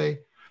restaurants and say,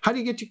 "How do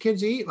you get your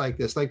kids to eat like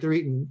this?" Like they're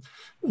eating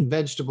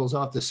vegetables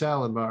off the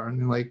salad bar. And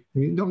they're like,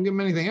 "You don't give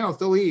them anything else,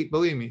 they'll eat,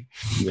 believe me."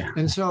 Yeah.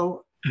 And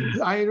so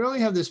I really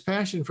have this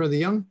passion for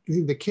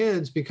the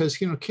kids, because,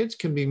 kids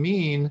can be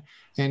mean,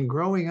 and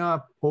growing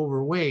up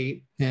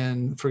overweight,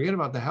 and forget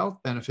about the health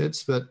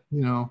benefits, but,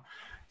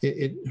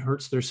 it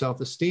hurts their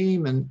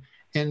self-esteem, and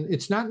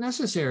it's not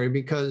necessary,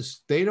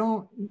 because they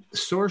don't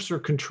source or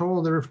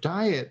control their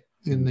diet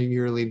in the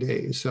early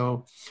days.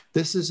 So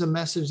this is a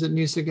message that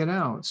needs to get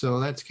out. So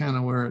that's kind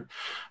of where,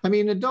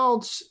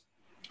 adults,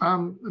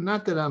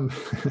 not that I'm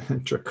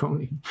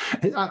draconian.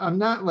 I'm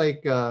not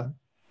like, I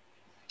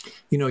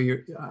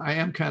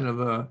am kind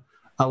of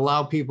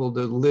allow people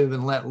to live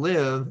and let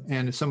live.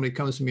 And if somebody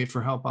comes to me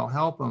for help, I'll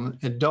help them.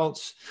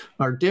 Adults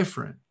are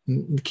different.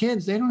 The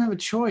kids, they don't have a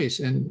choice.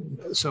 And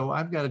so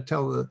I've got to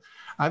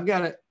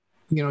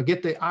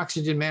get the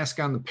oxygen mask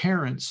on the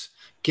parents,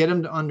 get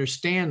them to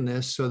understand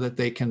this so that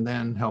they can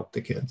then help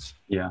the kids.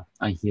 Yeah,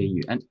 I hear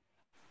you. And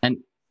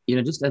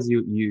just as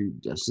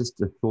just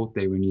the thought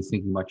there when you're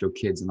thinking about your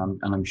kids, and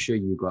I'm sure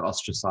you got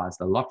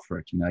ostracized a lot for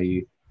it.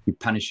 You're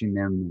punishing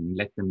them and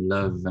let them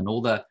live and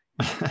all that.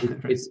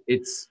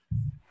 It's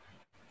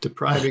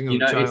depriving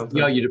them of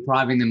childhood. You're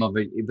depriving them of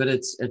it, but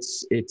it's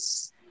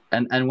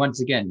and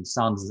once again, it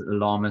sounds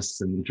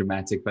alarmist and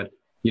dramatic, but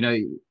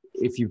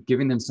if you're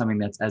giving them something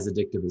that's as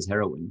addictive as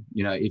heroin,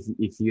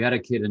 if you had a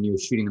kid and you were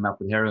shooting them up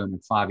with heroin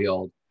at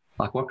 5-year-old,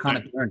 like what kind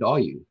of parent are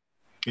you?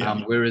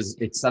 Whereas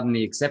it's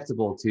suddenly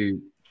acceptable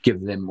to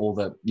give them all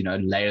the,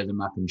 layer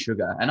them up in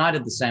sugar. And I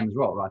did the same as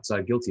well, right?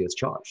 So guilty as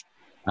charged.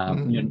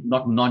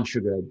 Not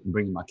non-sugar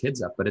bringing my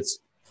kids up, but it's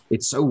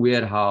so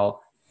weird how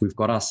we've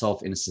got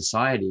ourselves in a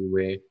society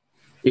where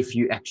if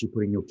you actually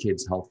putting your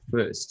kids' health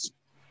first,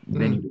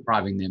 then you're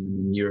depriving them,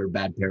 and then you're a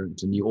bad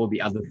parent, and all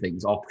the other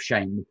things.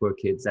 Shame the poor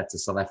kids. That's a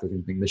South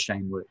African thing, the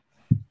shame word.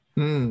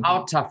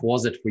 How tough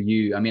was it for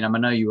you? I mean, I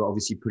know you were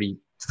obviously pretty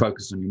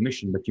focused on your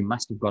mission, but you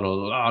must have got a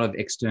lot of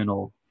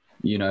external,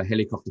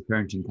 helicopter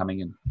parenting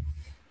coming in.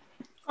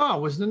 Oh,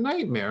 it was a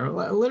nightmare.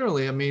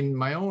 Literally, I mean,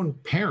 my own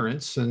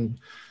parents and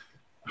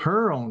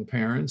her own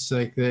parents,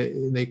 like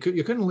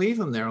you couldn't leave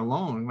them there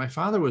alone. My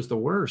father was the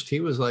worst. He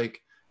was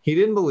like, he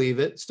didn't believe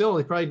it. Still,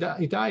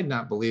 he died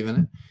not believing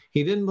it.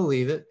 He didn't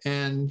believe it,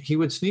 and he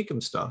would sneak him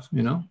stuff,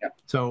 Yeah.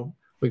 So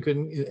we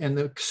couldn't. And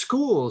the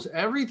schools,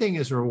 everything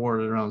is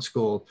rewarded around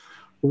school.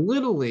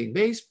 Little League,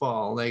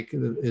 baseball, like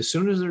as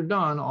soon as they're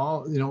done,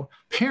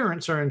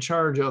 parents are in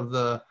charge of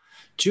the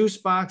juice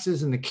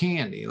boxes and the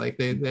candy. Like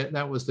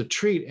that was the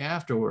treat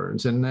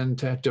afterwards. And then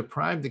to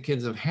deprive the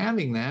kids of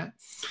having that,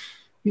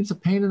 it's a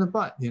pain in the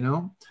butt,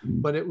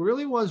 But it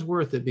really was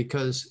worth it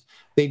because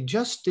they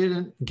just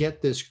didn't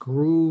get this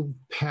groove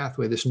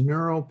pathway, this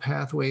neural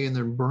pathway in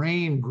their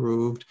brain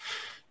grooved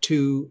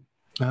to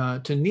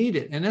need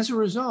it. And as a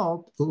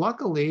result,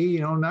 luckily,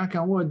 knock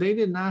on wood, they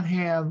did not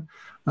have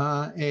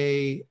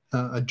a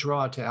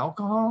draw to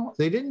alcohol.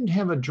 They didn't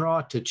have a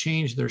draw to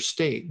change their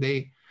state.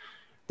 They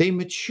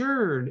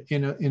matured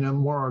in a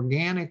more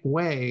organic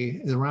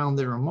way around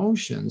their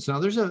emotions. Now,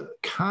 there's a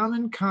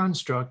common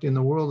construct in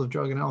the world of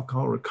drug and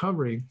alcohol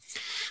recovery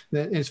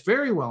that is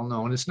very well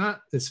known. It's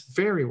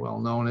very well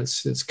known.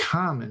 It's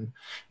common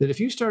that if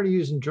you started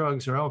using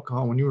drugs or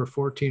alcohol when you were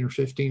 14 or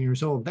 15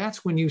 years old,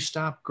 that's when you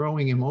stop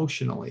growing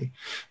emotionally.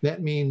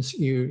 That means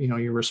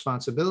your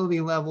responsibility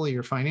level,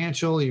 your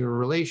financial, your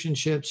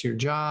relationships, your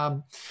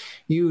job,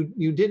 you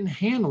didn't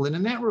handle it.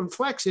 And that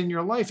reflects in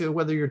your life,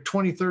 whether you're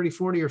 20, 30,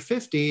 40, or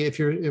 50, if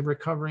you're a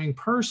recovering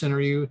person or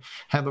you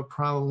have a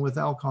problem with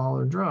alcohol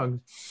or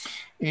drugs.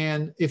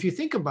 And if you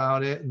think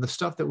about it, the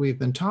stuff that we've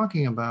been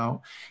talking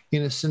about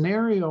in a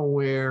scenario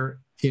where,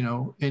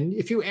 and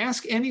if you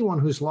ask anyone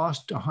who's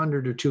lost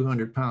 100 or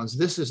 200 pounds,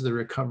 this is the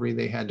recovery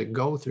they had to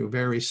go through,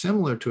 very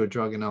similar to a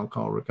drug and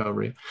alcohol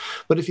recovery.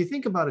 But if you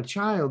think about a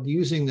child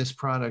using this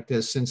product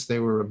since they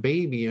were a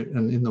baby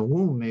in the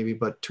womb, maybe,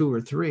 but 2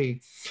 or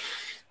 3,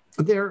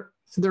 their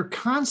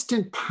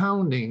constant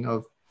pounding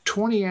of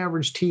 20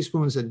 average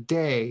teaspoons a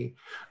day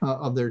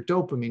of their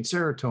dopamine,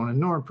 serotonin,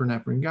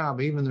 norepinephrine,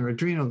 GABA, even their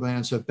adrenal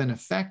glands have been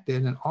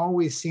affected and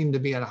always seem to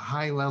be at a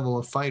high level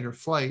of fight or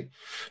flight,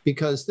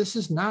 because this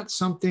is not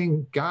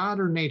something God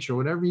or nature,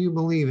 whatever you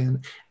believe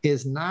in,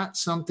 is not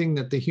something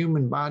that the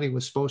human body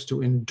was supposed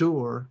to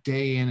endure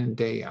day in and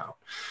day out.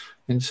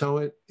 And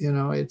so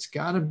it's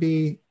got to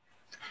be,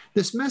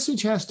 this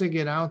message has to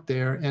get out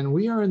there, and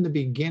we are in the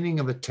beginning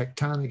of a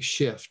tectonic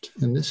shift.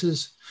 And this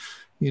is,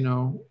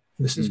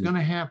 this is going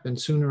to happen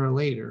sooner or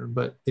later,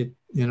 but it,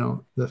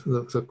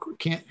 the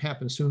can't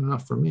happen soon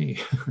enough for me.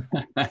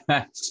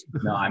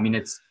 No, I mean,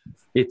 it's,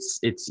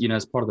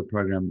 as part of the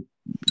program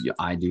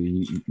I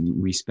do,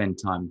 we spend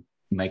time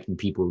making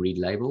people read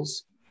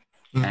labels.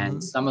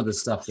 And some of the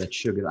stuff that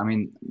sugar, I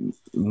mean,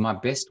 my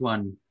best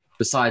one,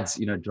 besides,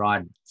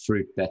 dried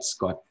fruit that's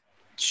got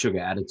sugar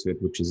added to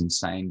it, which is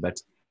insane. But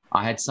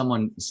I had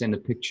someone send a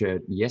picture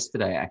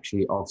yesterday,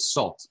 actually, of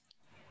salt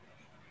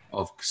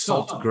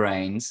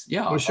grains,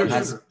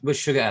 with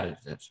sugar added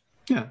to it.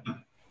 Yeah.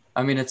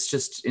 I mean, it's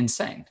just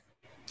insane.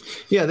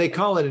 Yeah, they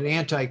call it an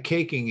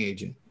anti-caking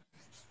agent.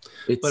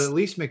 But at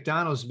least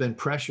McDonald's has been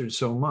pressured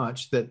so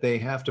much that they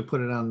have to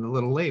put it on the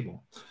little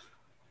label.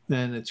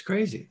 And it's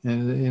crazy.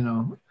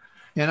 And,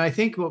 and I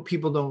think what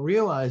people don't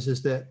realize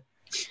is that,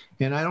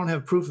 and I don't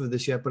have proof of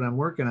this yet, but I'm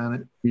working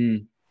on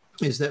it,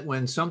 is that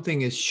when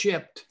something is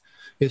shipped,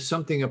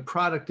 a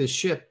product is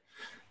shipped,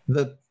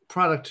 the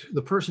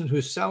person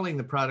who's selling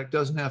the product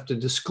doesn't have to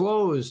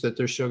disclose that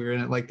there's sugar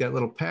in it, like that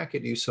little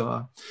packet you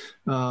saw,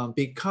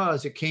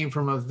 because it came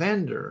from a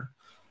vendor.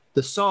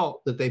 The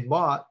salt that they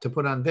bought to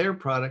put on their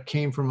product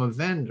came from a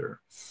vendor.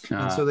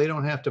 And so they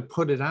don't have to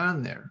put it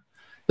on there.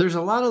 There's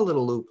a lot of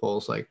little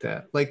loopholes like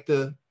that, like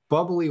the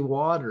bubbly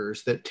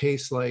waters that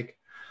taste like,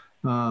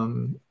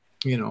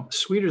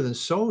 sweeter than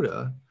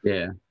soda.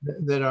 Yeah.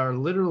 That are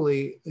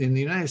literally, in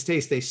the United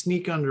States, they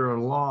sneak under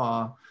a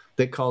law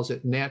that calls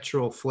it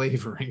natural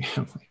flavoring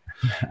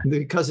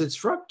because it's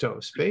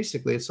fructose.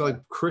 Basically, it's like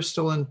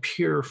crystalline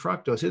pure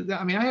fructose.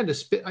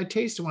 I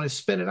tasted when I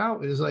spit it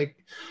out. It was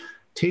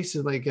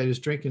tasted like I was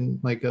drinking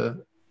like a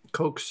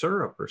Coke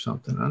syrup or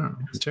something. I don't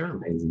know. It's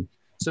terrible. Amazing.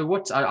 So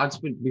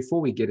before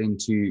we get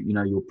into,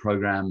 your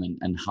program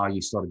and how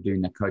you started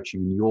doing that coaching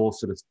and your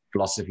sort of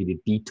philosophy to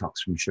detox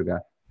from sugar,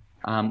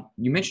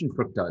 you mentioned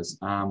fructose,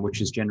 which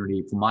is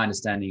generally, from my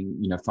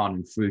understanding, found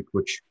in fruit,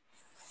 which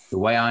the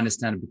way I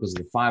understand it, because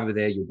of the fiber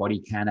there, your body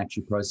can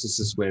actually process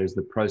this, whereas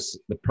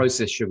the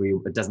processed sugar,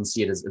 it doesn't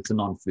see it as, it's a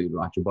non-food,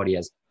 right? Your body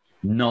has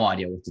no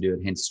idea what to do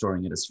with it, hence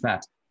storing it as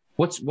fat.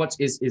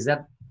 Is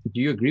that,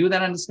 do you agree with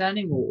that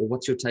understanding, or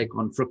what's your take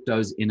on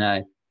fructose in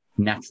a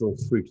natural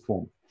fruit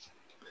form?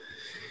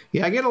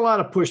 Yeah, I get a lot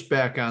of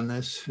pushback on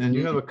this. And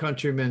you have a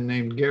countryman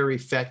named Gary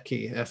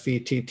Fettke,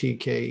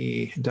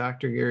 Fettke,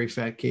 Dr. Gary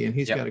Fettke, and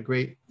he's got a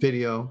great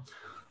video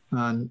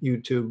on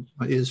YouTube,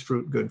 Is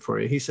Fruit Good For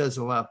You? He says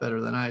a lot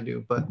better than I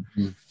do. But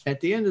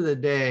at the end of the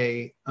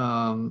day,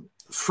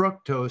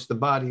 fructose, the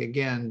body,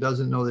 again,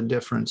 doesn't know the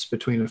difference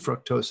between a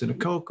fructose in a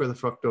Coke or the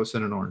fructose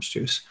in an orange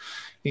juice.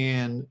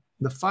 And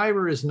the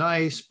fiber is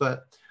nice,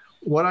 but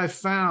what I've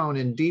found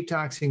in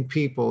detoxing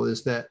people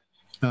is that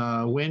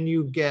when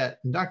you get,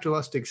 Dr.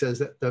 Lustig says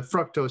that the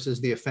fructose is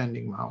the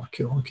offending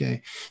molecule,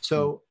 okay?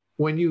 So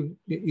when you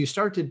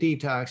start to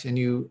detox and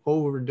you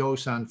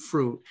overdose on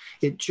fruit,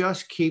 it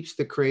just keeps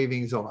the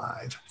cravings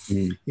alive.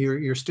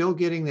 You're still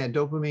getting that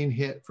dopamine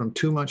hit from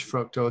too much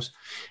fructose.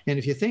 And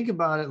if you think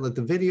about it, what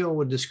the video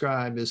would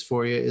describe is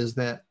for you is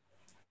that,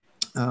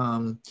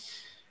 200,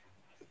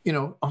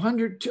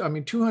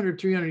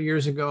 300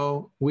 years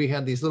ago, we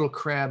had these little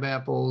crab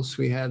apples.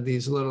 We had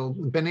these little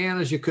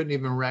bananas you couldn't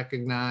even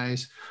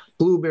recognize,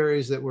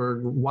 blueberries that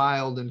were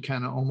wild and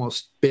kind of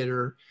almost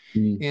bitter.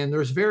 And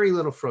there's very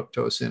little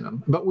fructose in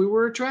them, but we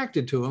were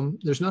attracted to them.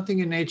 There's nothing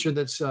in nature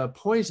that's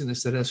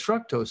poisonous that has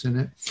fructose in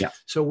it. Yeah.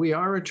 So we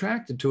are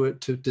attracted to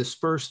it to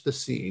disperse the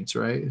seeds,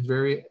 right? It's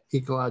very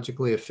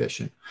ecologically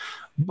efficient.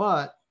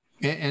 But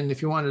and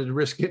if you wanted to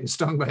risk getting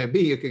stung by a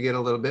bee, you could get a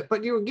little bit,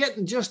 but you were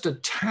getting just a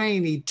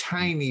tiny,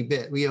 tiny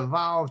bit. We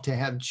evolved to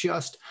have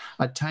just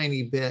a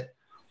tiny bit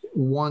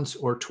once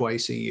or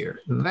twice a year.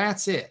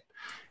 That's it.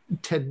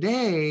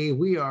 Today,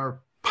 we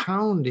are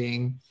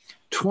pounding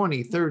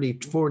 20, 30,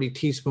 40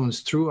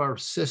 teaspoons through our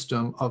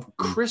system of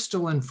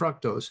crystalline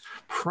fructose,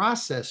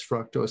 processed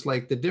fructose,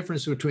 like the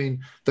difference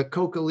between the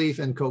coca leaf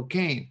and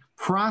cocaine,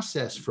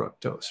 processed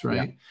fructose,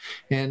 right?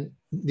 Yeah. And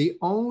the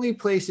only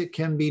place it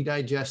can be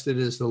digested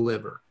is the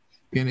liver,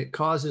 and it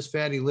causes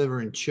fatty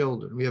liver in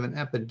children. We have an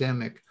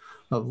epidemic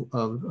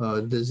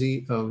of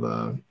disease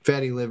of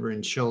fatty liver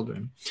in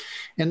children.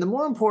 And the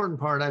more important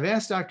part, I've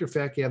asked Dr.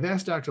 Fettke, I've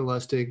asked Dr.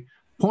 Lustig,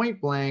 point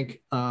blank,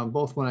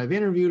 both when I've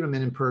interviewed them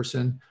and in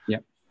person,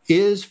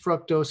 is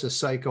fructose a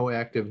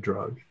psychoactive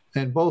drug?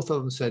 And both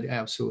of them said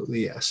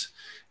absolutely yes.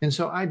 And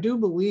so I do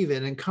believe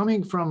it. And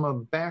coming from a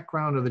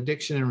background of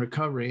addiction and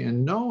recovery,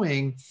 and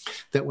knowing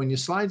that when you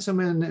slide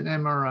someone in an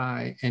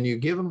MRI and you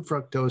give them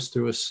fructose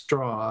through a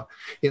straw,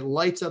 it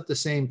lights up the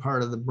same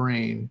part of the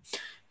brain.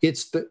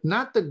 It's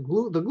not the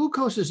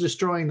glucose is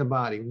destroying the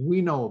body.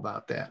 We know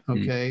about that.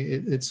 Okay.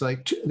 It's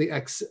like the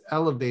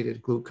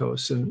elevated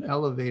glucose and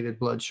elevated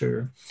blood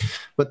sugar.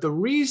 But the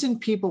reason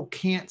people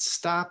can't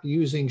stop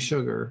using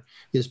sugar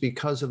is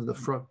because of the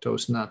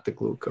fructose, not the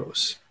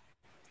glucose.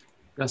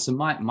 Yeah, so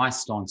my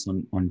stance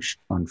on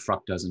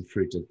fructose and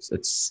fruit,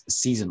 it's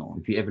seasonal.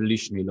 If you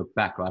evolutionarily look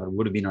back, right, it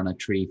would have been on a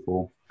tree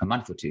for a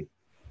month or two,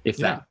 if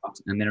that,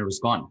 and then it was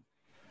gone.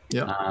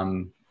 Yeah.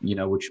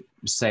 Which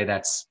say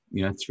that's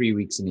 3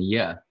 weeks in a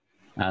year,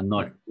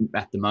 not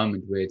at the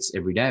moment where it's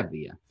every day of the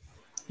year.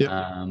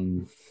 Yeah.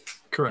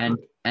 Correct.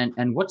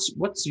 And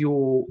what's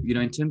your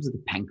in terms of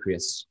the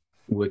pancreas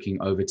working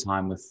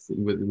overtime with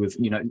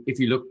if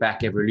you look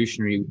back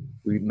evolutionary,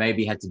 we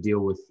maybe had to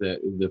deal with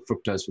the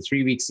fructose for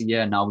 3 weeks a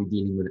year. Now we're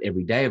dealing with it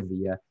every day of the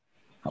year.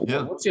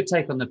 What's your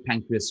take on the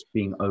pancreas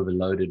being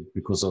overloaded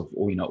because of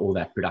all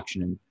that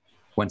production, and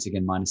once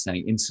again my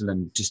understanding,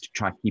 insulin, just to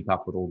try to keep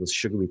up with all this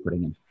sugar we're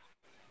putting in?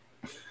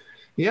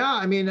 Yeah,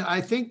 I mean, I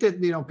think that,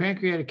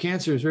 pancreatic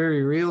cancer is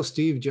very real.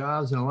 Steve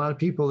Jobs and a lot of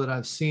people that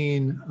I've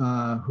seen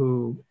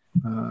who,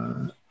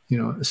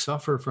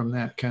 suffer from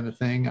that kind of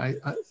thing. I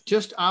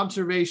just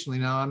observationally,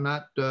 now I'm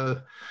not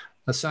a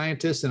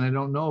scientist and I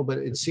don't know, but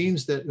it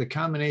seems that the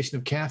combination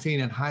of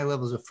caffeine and high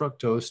levels of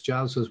fructose,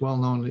 Jobs was well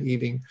known to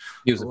eating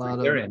he was a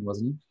fruitarian,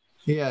 wasn't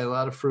he? Yeah, a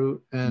lot of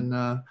fruit.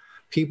 And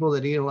people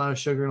that eat a lot of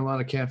sugar and a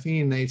lot of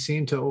caffeine, they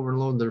seem to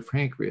overload their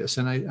pancreas.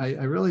 And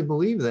I really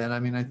believe that. I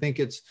mean, I think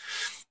it's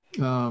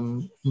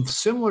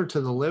similar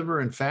to the liver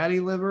and fatty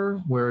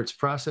liver, where it's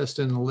processed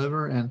in the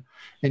liver, and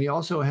you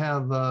also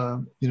have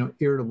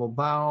irritable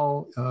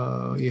bowel,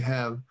 you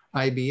have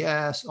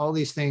IBS, all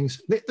these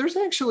things. There's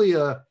actually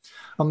a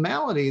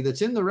malady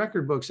that's in the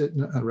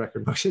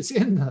it's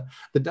in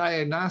the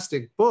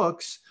diagnostic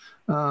books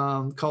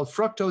called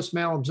fructose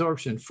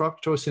malabsorption,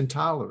 fructose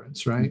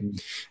intolerance, right? Mm-hmm.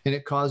 And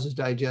it causes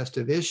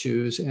digestive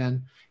issues,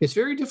 and it's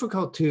very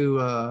difficult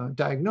to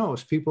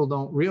diagnose. People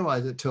don't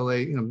realize it till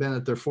they, been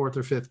at their fourth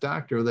or fifth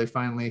doctor. They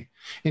finally,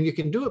 and you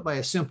can do it by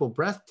a simple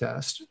breath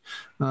test.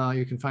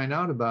 You can find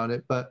out about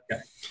it, but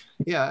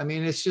yeah, I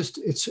mean, it's just,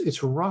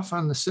 it's rough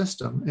on the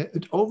system.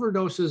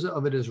 Overdoses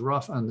of it is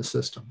rough on the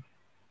system.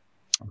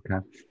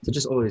 Okay. So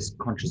just always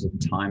conscious of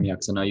time here,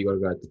 because I know you got to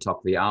go at the top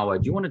of the hour.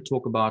 Do you want to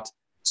talk about,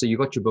 so you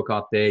got your book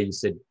out there, you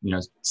said,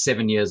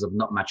 7 years of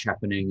not much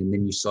happening, and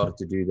then you started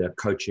to do the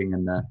coaching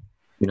and the,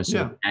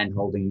 sort of hand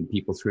holding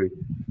people through.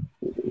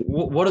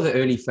 what are the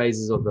early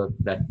phases of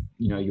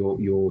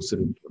your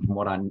sort of, from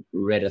what I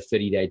read, a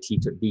 30-day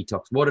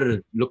detox? What did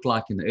it look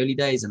like in the early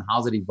days, and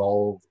how's it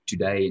evolved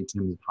today in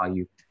terms of how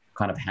you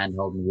kind of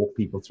handheld and walk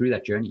people through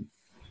that journey?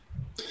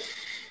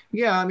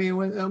 Yeah, I mean,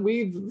 when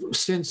we've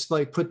since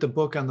put the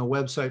book on the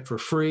website for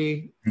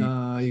free.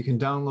 You can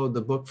download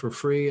the book for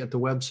free at the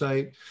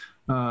website.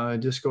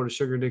 Just go to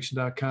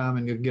sugaraddiction.com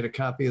and you'll get a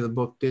copy of the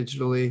book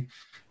digitally.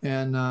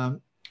 And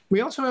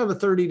we also have a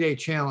 30-day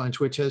challenge,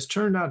 which has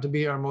turned out to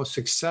be our most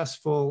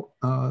successful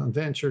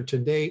venture to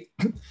date.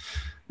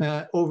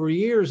 Over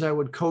years, I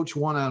would coach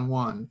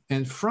one-on-one.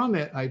 And from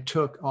it, I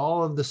took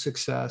all of the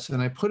success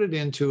and I put it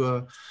into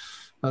a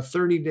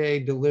 30-day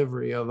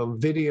delivery of a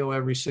video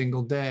every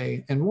single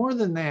day. And more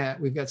than that,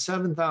 we've got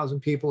 7,000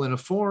 people in a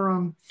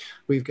forum.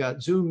 We've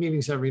got Zoom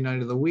meetings every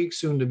night of the week,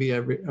 soon to be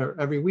every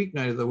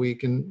weeknight of the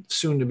week, and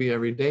soon to be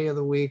every day of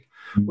the week,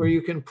 where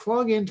you can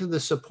plug into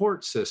the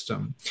support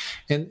system.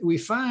 And we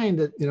find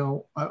that,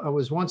 I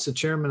was once the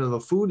chairman of the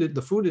Food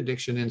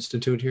Addiction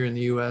Institute here in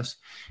the US.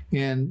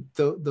 And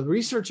the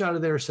research out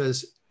of there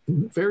says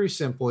very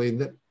simply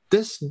that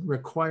this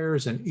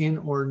requires an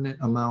inordinate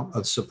amount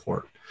of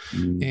support.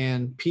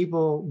 And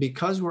people,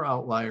 because we're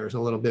outliers a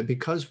little bit,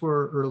 because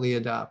we're early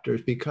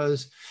adopters,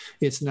 because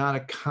it's not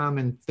a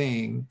common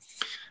thing,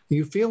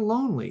 you feel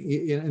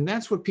lonely. And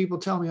that's what people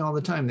tell me all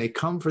the time. They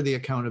come for the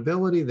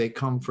accountability, they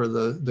come for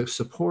the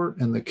support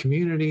and the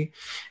community.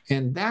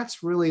 And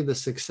that's really the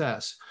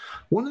success.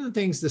 One of the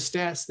things, the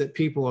stats that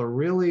people are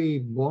really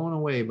blown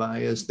away by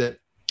is that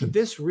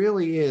this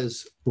really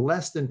is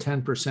less than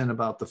 10%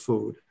 about the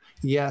food.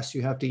 Yes,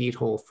 you have to eat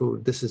whole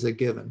food. This is a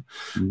given.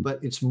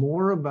 But it's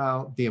more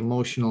about the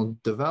emotional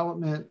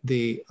development,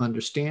 the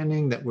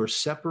understanding that we're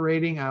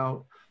separating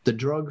out the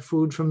drug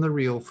food from the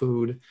real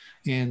food,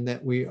 and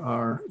that we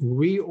are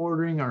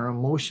reordering our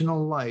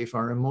emotional life,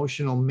 our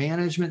emotional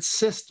management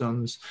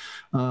systems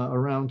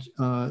around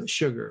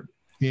sugar.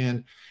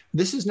 And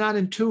this is not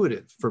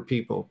intuitive for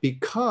people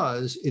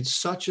because it's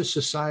such a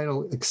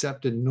societal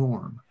accepted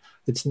norm.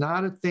 It's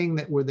not a thing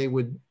where they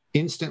would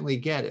instantly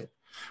get it.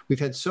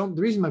 The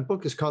reason my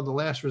book is called The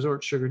Last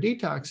Resort Sugar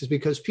Detox is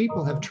because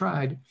people have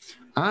tried,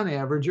 on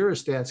average, you're a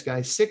stats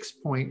guy,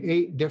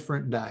 6.8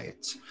 different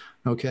diets.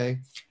 Okay.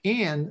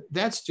 And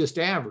that's just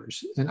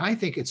average. And I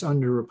think it's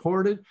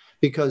underreported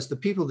because the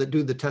people that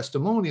do the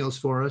testimonials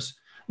for us,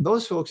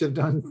 those folks have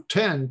done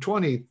 10,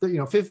 20,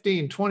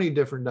 15, 20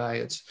 different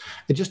diets.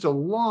 It's just a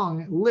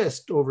long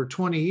list over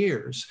 20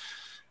 years.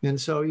 And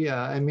so,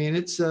 yeah, I mean,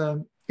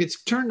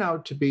 it's turned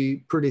out to be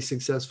pretty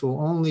successful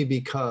only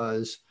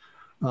because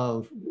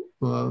of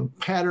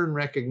pattern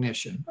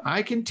recognition.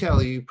 I can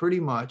tell you pretty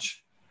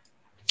much,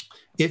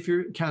 if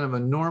you're kind of a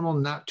normal,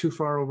 not too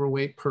far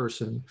overweight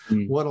person,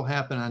 what'll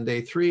happen on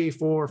day 3,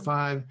 4,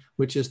 5,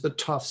 which is the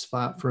tough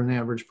spot for an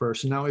average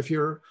person. Now, if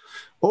you're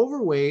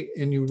overweight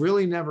and you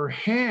really never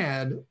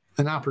had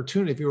an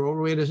opportunity, if you were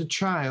overweight as a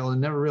child and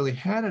never really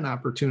had an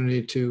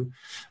opportunity to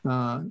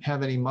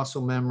have any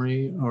muscle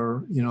memory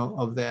or,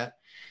 of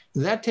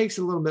that takes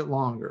a little bit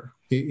longer.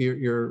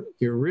 You're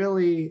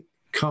really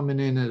coming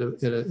in at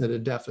a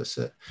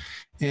deficit.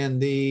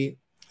 And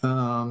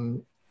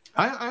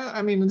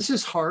I mean, this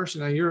is harsh.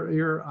 Now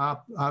you're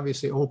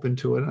obviously open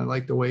to it. And I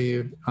like the way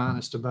you're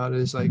honest about it.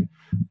 It's like,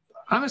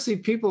 honestly,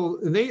 people,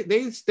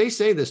 they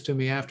say this to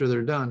me after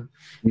they're done,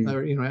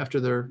 or,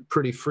 after they're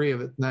pretty free of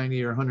it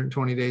 90 or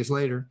 120 days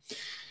later.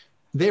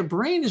 Their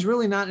brain is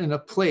really not in a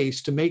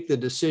place to make the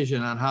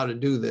decision on how to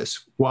do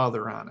this while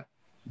they're on it.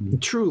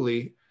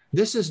 Truly,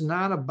 this is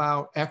not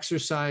about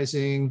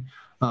exercising.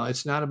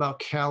 It's not about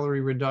calorie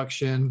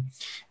reduction.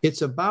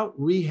 It's about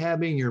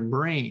rehabbing your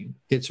brain.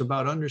 It's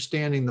about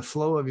understanding the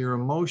flow of your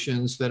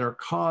emotions that are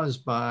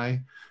caused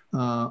by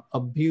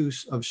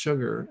abuse of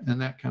sugar and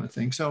that kind of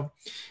thing. So,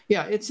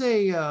 yeah, it's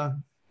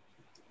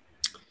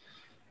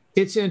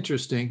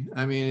interesting.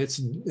 I mean,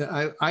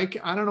 I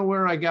don't know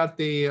where I got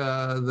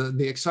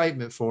the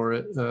excitement for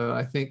it.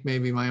 I think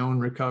maybe my own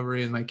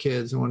recovery and my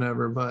kids and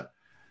whatever, but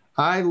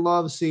I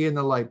love seeing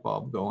the light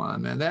bulb go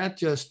on, man. That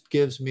just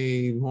gives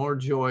me more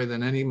joy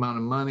than any amount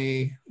of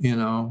money.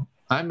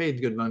 I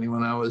made good money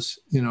when I was,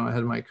 I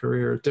had my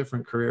career,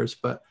 different careers,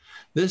 but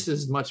this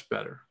is much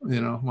better,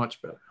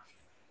 much better.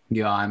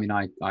 Yeah. I mean,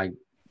 I'm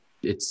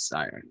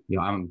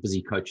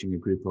busy coaching a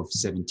group of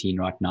 17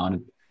 right now.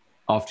 And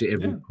after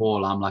every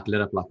call, I'm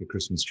lit up like a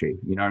Christmas tree.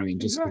 You know what I mean?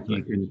 Just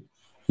exactly.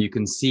 You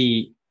can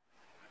see,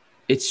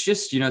 it's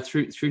just,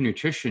 through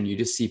nutrition, you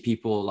just see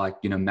people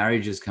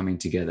marriages coming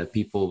together,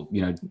 people,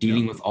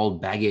 dealing with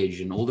old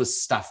baggage and all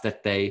this stuff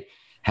that they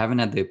haven't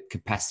had the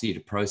capacity to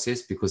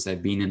process because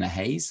they've been in a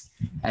haze.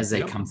 As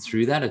they come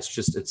through that,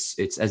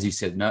 it's as you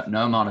said, no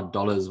amount of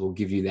dollars will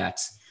give you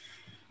that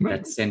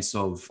sense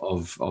of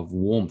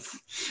warmth.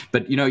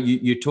 But,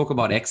 you talk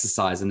about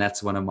exercise, and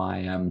that's one of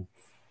my,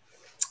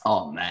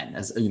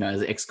 as an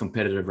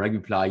ex-competitive rugby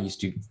player, I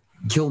used to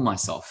kill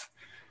myself.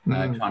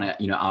 Trying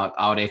to,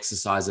 out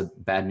exercise a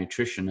bad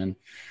nutrition. And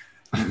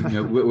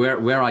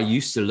where I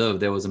used to live,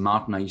 there was a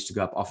mountain I used to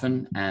go up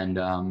often. And,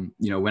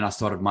 when I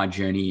started my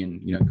journey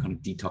and, kind of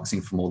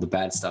detoxing from all the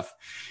bad stuff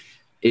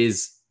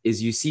is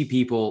you see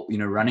people,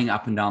 running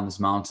up and down this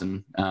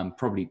mountain,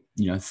 probably,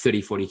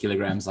 30, 40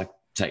 kilograms, like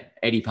say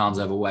 80 pounds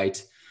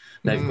overweight.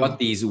 They've got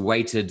these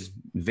weighted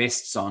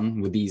vests on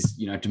with these,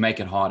 to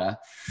make it harder.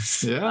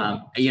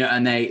 Yeah.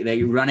 And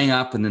they're running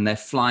up and then they're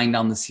flying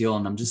down this hill.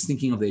 And I'm just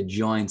thinking of their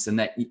joints and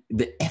that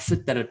the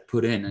effort that it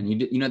put in. And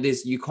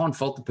you can't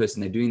fault the person.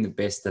 They're doing the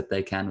best that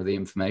they can with the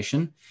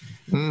information.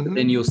 But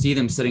then you'll see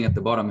them sitting at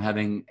the bottom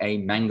having a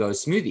mango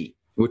smoothie,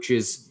 which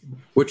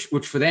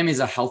for them is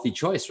a healthy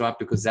choice, right?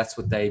 Because that's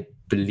what they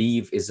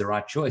believe is the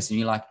right choice. And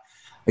you're like,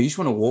 I just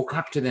want to walk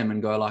up to them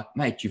and go like,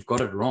 mate, you've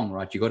got it wrong,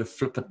 right? You got to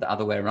flip it the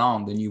other way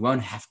around. Then you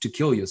won't have to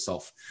kill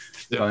yourself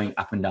going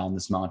up and down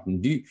this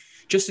mountain.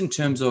 Just in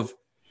terms of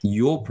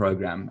your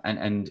program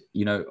and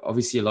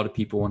obviously a lot of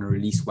people want to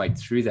release weight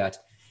through that.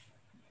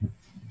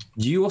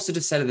 Do you also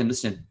just say to them,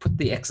 listen, put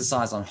the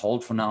exercise on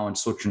hold for now and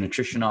sort your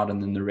nutrition out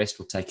and then the rest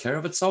will take care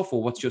of itself?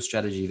 Or what's your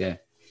strategy there?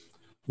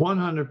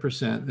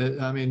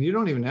 100%. I mean, you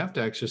don't even have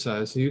to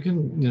exercise. You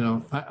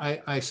can,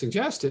 I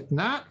suggest it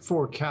not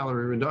for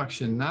calorie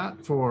reduction,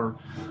 not for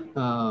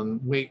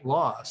weight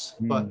loss,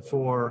 but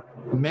for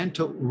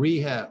mental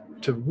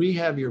rehab, to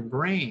rehab your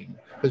brain.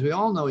 Because we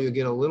all know you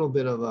get a little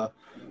bit of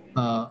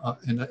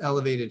an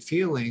elevated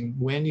feeling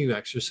when you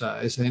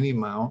exercise any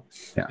amount,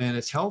 and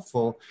it's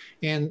helpful.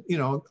 And,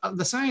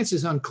 the science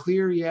is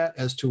unclear yet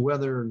as to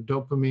whether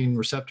dopamine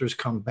receptors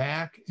come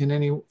back in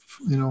any,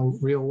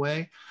 real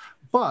way.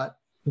 But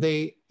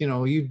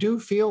you do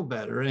feel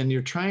better and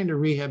you're trying to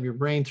rehab your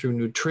brain through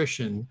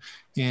nutrition.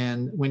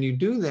 And when you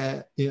do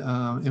that,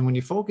 and when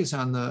you focus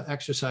on the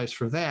exercise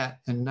for that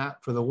and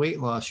not for the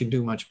weight loss, you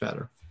do much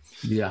better.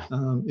 Yeah.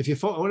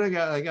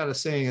 I got a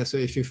saying is, so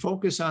if you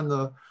focus on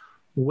the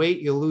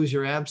weight, you'll lose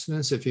your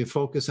abstinence. If you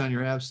focus on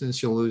your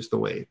abstinence, you'll lose the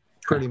weight.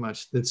 Pretty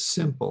much. It's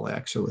simple,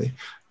 actually.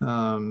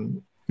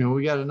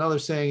 We got another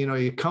saying,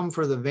 you come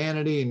for the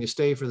vanity and you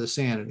stay for the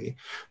sanity.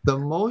 The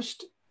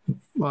most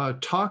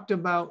talked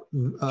about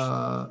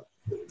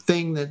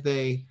thing that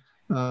they,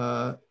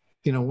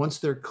 once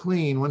they're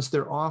clean, once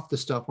they're off the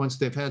stuff, once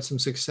they've had some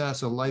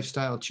success, a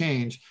lifestyle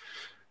change,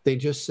 they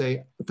just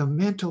say the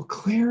mental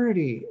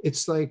clarity.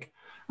 It's like,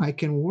 I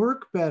can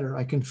work better.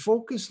 I can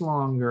focus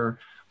longer.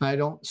 I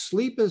don't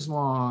sleep as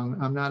long.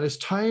 I'm not as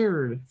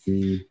tired.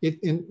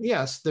 And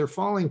yes, they're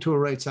falling to a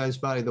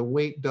right-sized body. The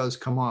weight does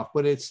come off,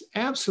 but it's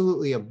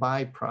absolutely a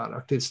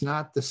byproduct. It's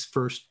not this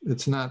first.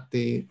 It's not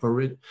the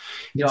original.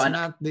 It's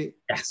not the.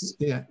 Yes.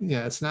 Yeah.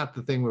 It's not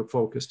the thing we're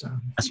focused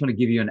on. I just want to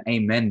give you an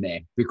amen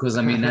there, because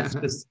I mean that's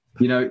just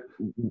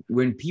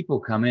when people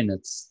come in,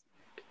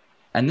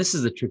 and this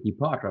is the tricky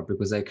part, right?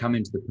 Because they come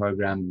into the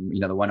program,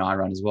 the one I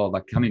run as well, they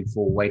come in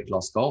for weight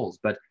loss goals,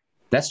 but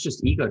that's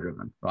just ego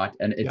driven, right?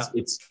 And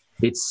it's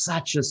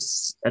such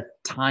a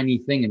tiny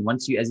thing. And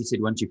once you, as you said,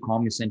 once you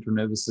calm your central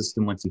nervous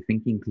system, once you're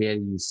thinking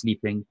clearly, you're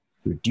sleeping,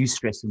 you reduce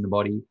stress in the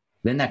body,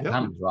 then that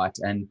comes, right?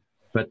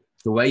 But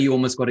the way you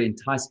almost got to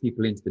entice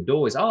people into the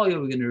door is, we're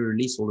going to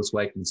release all this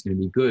weight and it's going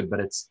to be good. But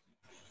it's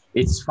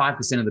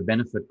 5% of the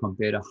benefit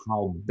compared to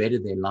how better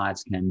their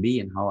lives can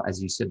be and how,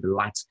 as you said, the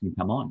lights can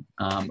come on.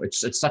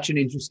 It's such an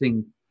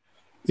interesting.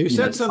 You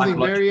said something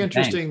very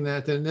interesting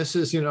and this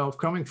is,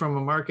 coming from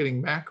a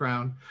marketing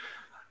background,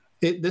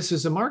 this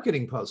is a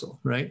marketing puzzle,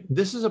 right?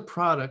 This is a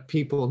product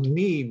people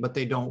need, but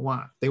they don't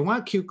want. They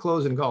want cute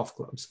clothes and golf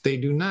clubs. They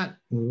do not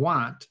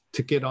want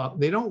to get off.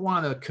 They don't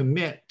want to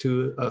commit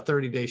to a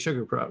 30-day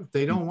sugar product.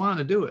 They don't want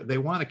to do it. They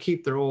want to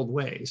keep their old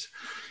ways.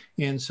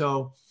 And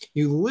so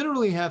you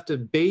literally have to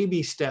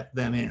baby step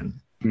them in.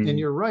 And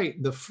you're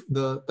right. The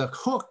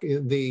hook,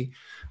 the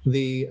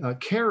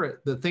carrot,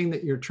 the thing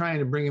that you're trying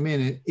to bring them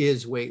in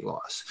is weight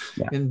loss.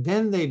 Yeah. And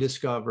then they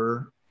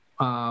discover,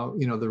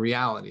 the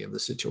reality of the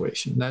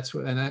situation. And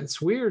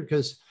that's weird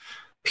because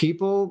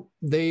people,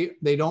 they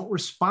don't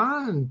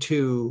respond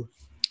to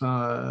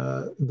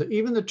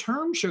even the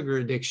term sugar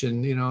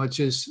addiction. It's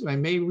just, I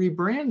may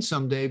rebrand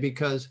someday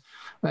because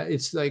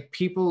it's like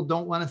people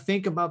don't want to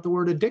think about the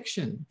word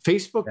addiction.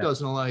 Facebook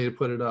doesn't allow you to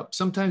put it up.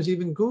 Sometimes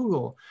even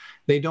Google,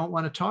 they don't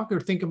want to talk or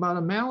think about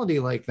a malady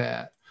like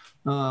that.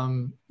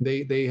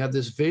 They have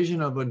this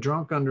vision of a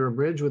drunk under a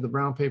bridge with a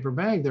brown paper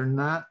bag. They're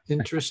not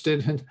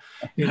interested in,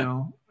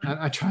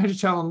 I try to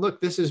tell them, look,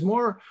 this is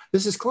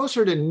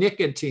closer to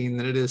nicotine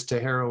than it is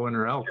to heroin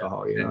or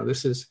alcohol.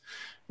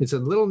 It's a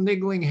little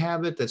niggling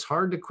habit that's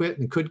hard to quit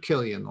and could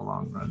kill you in the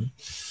long run.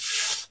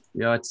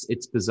 Yeah,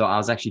 it's bizarre. I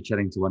was actually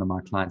chatting to one of my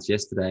clients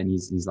yesterday, and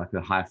he's like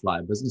a high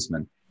flyer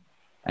businessman,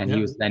 and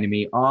he was saying to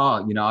me, I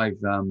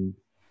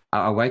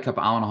wake up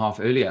an hour and a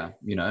half earlier,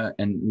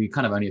 and we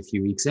kind of only a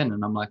few weeks in,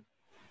 and I'm like,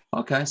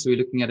 okay, so we're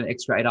looking at an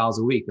extra 8 hours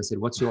a week. I said,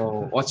 what's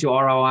your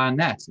ROI on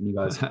that? And he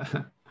goes,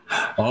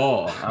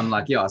 I'm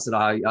like, yeah. I said,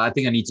 I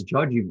think I need to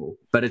charge you more,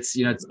 but it's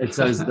it's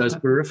those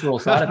peripheral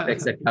side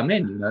effects that come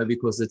in,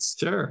 because it's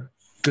sure.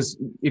 Because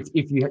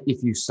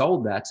if you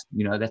sold that,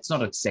 that's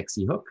not a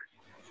sexy hook.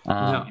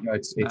 No.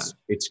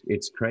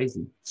 It's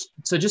crazy.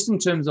 So just in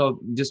terms of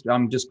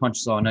I'm just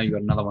conscious. I know you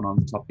got another one on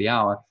the top of the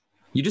hour.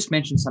 You just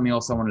mentioned something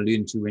else I want to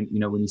allude to when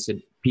you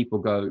said people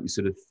go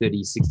sort of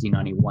 30, 60,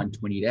 90,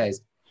 120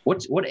 days.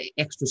 What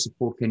extra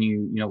support can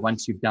you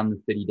once you've done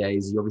the 30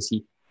 days, you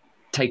obviously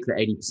take the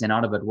 80%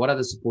 out of it. What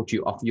other support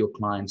you offer your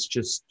clients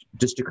just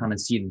to kind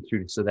of see them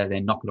through so that they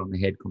knock it on the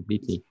head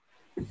completely?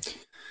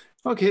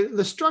 Okay,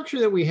 the structure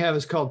that we have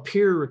is called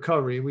peer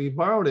recovery. We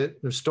borrowed it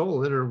or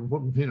stole it or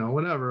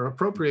whatever,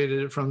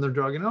 appropriated it from the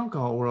drug and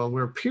alcohol world,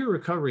 where peer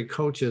recovery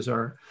coaches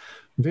are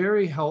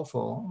very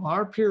helpful.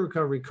 Our peer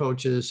recovery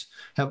coaches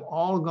have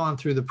all gone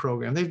through the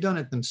program. They've done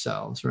it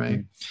themselves, right?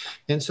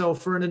 Mm-hmm. And so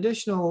for an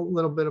additional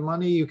little bit of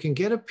money, you can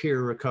get a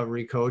peer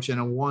recovery coach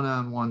and a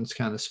one-on-one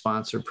kind of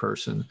sponsor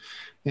person.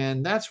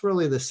 And that's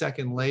really the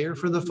second layer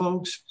for the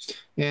folks.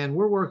 And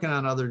we're working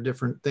on other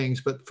different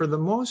things, but for the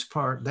most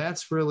part,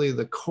 that's really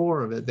the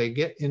core of it. They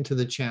get into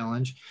the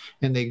challenge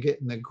and they get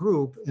in the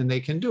group and they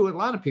can do it. A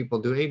lot of people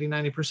do, 80,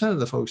 90% of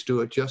the folks do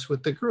it just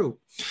with the group.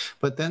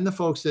 But then the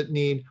folks that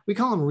need, we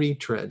call them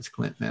retreads,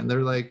 Clint, man.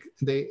 They're like,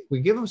 we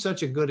give them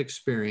such a good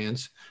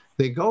experience.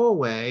 They go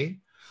away.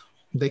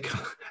 They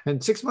come,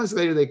 and 6 months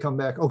later they come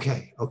back.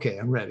 Okay,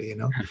 I'm ready.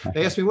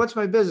 They ask me, what's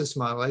my business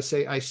model? I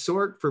say, I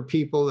sort for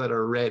people that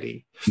are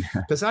ready,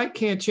 because I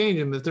can't change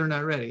them if they're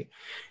not ready.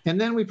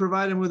 And then we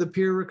provide them with a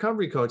peer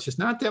recovery coach. It's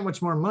not that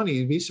much more money.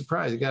 You'd be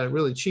surprised. I got it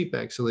really cheap,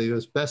 actually. It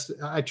was best.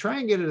 I try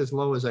and get it as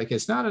low as I can.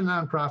 It's not a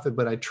nonprofit,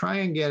 but I try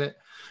and get it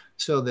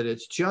so that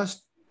it's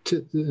just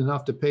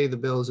enough to pay the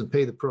bills and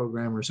pay the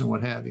programmers and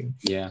what have you.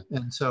 Yeah.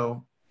 And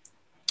so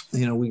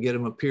we get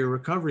them a peer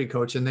recovery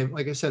coach, and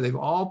like I said, they've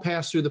all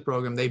passed through the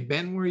program. They've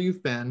been where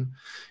you've been,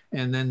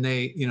 and then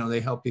they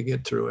help you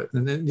get through it.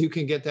 And then you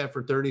can get that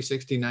for 30,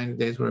 60, 90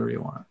 days, whatever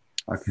you want.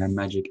 Okay,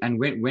 magic. And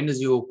when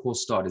does your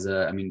course start?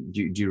 Do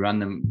you run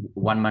them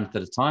 1 month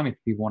at a time if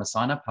people want to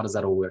sign up? How does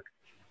that all work?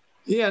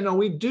 Yeah, no,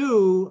 we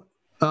do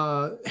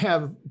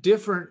have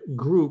different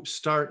groups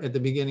start at the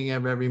beginning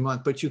of every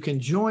month, but you can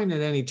join at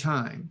any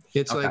time.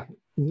 It's like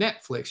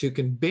Netflix. You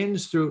can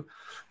binge through.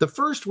 The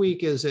first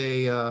week is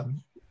a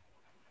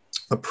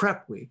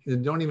prep week. They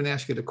don't even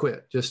ask you to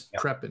quit, just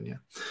prepping you.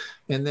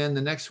 And then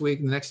the next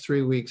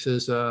 3 weeks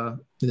is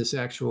this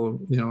actual,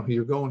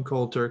 you're going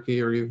cold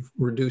turkey or you've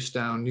reduced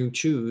down, you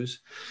choose.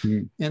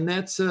 Mm. And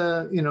that's,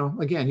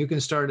 again, you can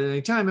start at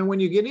any time. And when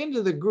you get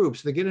into the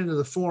groups, they get into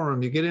the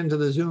forum, you get into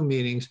the Zoom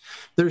meetings,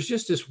 there's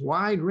just this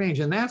wide range.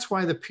 And that's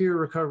why the peer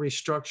recovery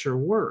structure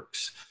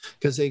works,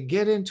 because they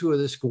get into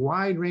this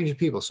wide range of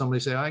people. Somebody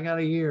say, I got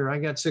a year, I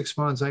got 6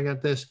 months, I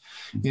got this,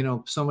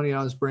 somebody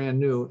else brand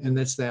new. And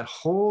it's that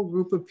whole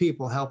group of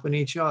people helping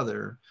each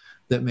other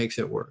that makes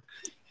it work.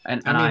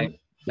 I'm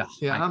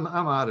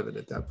out of it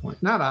at that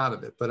point. Not out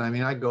of it, but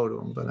I go to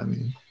them. But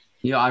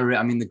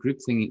the group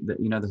thing,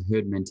 the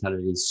herd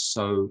mentality is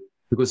so,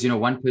 because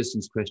one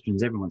person's question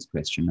is everyone's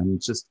question, and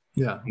it's just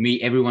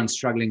everyone's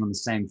struggling on the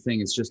same thing.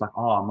 It's just like,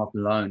 I'm not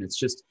alone. It's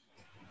just,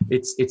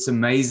 it's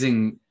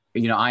amazing.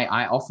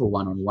 I offer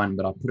one-on-one,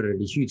 but I put it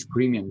at a huge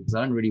premium because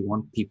I don't really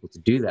want people to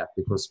do that,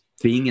 because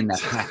being in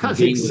that pack. That's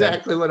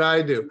exactly what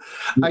I do.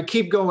 I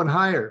keep going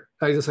higher.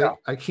 I just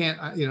I can't,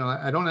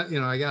 I don't,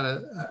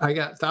 I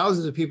got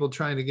thousands of people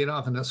trying to get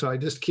off, and so I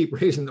just keep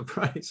raising the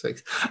price.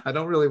 Like, I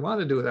don't really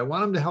want to do it. I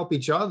want them to help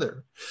each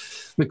other,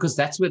 because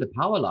that's where the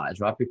power lies,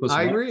 right? Because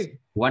I agree.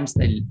 Once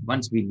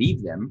we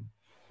leave them,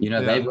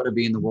 they've got to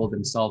be in the world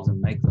themselves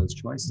and make those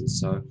choices.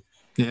 So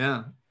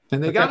yeah.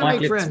 And they got to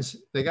make friends.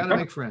 They got to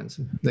make friends.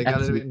 They got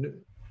to.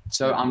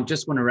 So I'm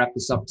just want to wrap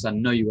this up because I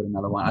know you got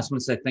another one. I just want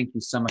to say thank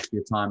you so much for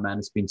your time, man.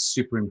 It's been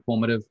super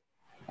informative.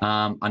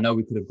 I know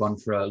we could have gone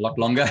for a lot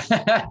longer,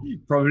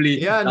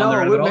 probably. Yeah,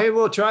 no, maybe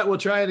we'll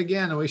try it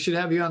again, and we should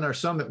have you on our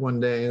summit one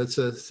day. It's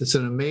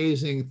an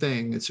amazing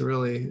thing. It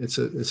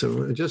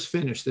just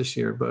finished this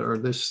year,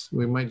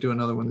 we might do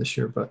another one this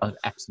year. But I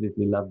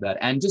absolutely love that.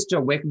 And just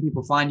where can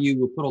people find you?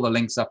 We'll put all the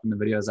links up and the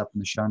videos up in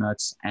the show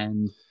notes.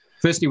 And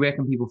firstly, where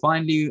can people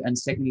find you? And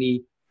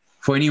secondly,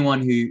 for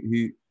anyone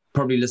who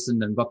probably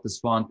listened and got this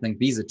far and think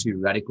these are two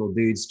radical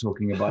dudes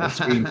talking about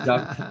extreme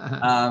stuff,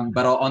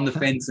 but are on the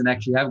fence and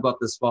actually have got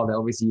this far, they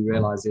obviously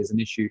realize there's an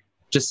issue.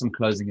 Just some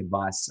closing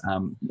advice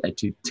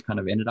to kind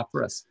of end it up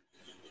for us.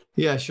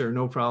 Yeah, sure.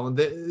 No problem.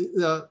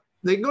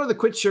 They can go to the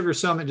Quit Sugar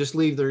Summit, just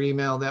leave their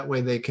email. That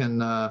way they can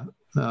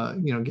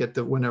get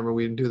whenever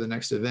we do the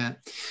next event.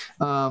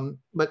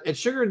 But at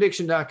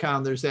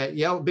sugaraddiction.com, there's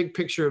that big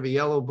picture of a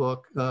yellow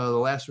book, The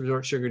Last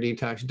Resort Sugar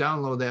Detox.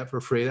 Download that for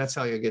free. That's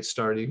how you get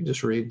started. You can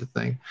just read the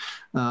thing.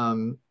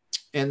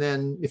 And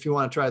then if you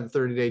want to try the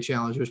 30-day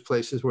challenge, there's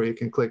places where you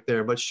can click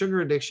there. But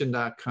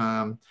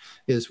sugaraddiction.com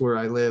is where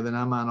I live, and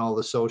I'm on all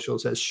the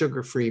socials as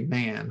Sugar Free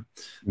Man.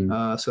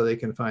 So they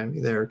can find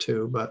me there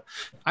too. But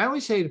I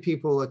always say to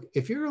people, look,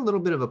 if you're a little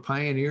bit of a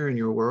pioneer in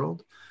your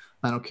world,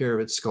 I don't care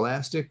if it's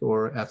scholastic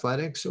or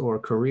athletics or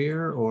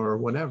career or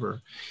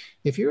whatever.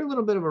 If you're a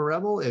little bit of a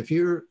rebel, if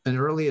you're an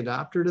early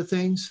adopter to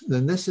things,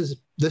 then this is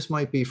this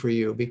might be for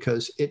you,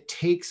 because it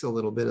takes a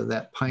little bit of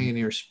that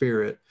pioneer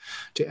spirit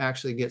to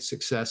actually get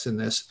success in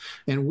this,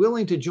 and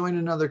willing to join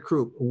another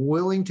group,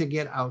 willing to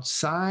get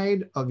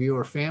outside of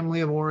your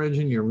family of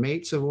origin, your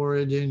mates of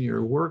origin,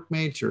 your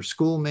workmates, your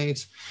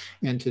schoolmates,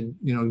 and to,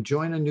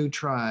 join a new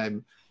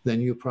tribe, then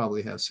you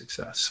probably have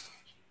success.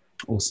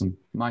 Awesome.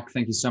 Mike,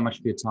 thank you so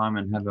much for your time,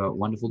 and have a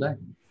wonderful day.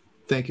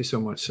 Thank you so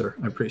much, sir.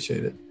 I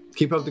appreciate it.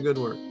 Keep up the good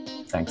work.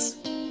 Thanks.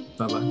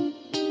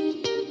 Bye-bye.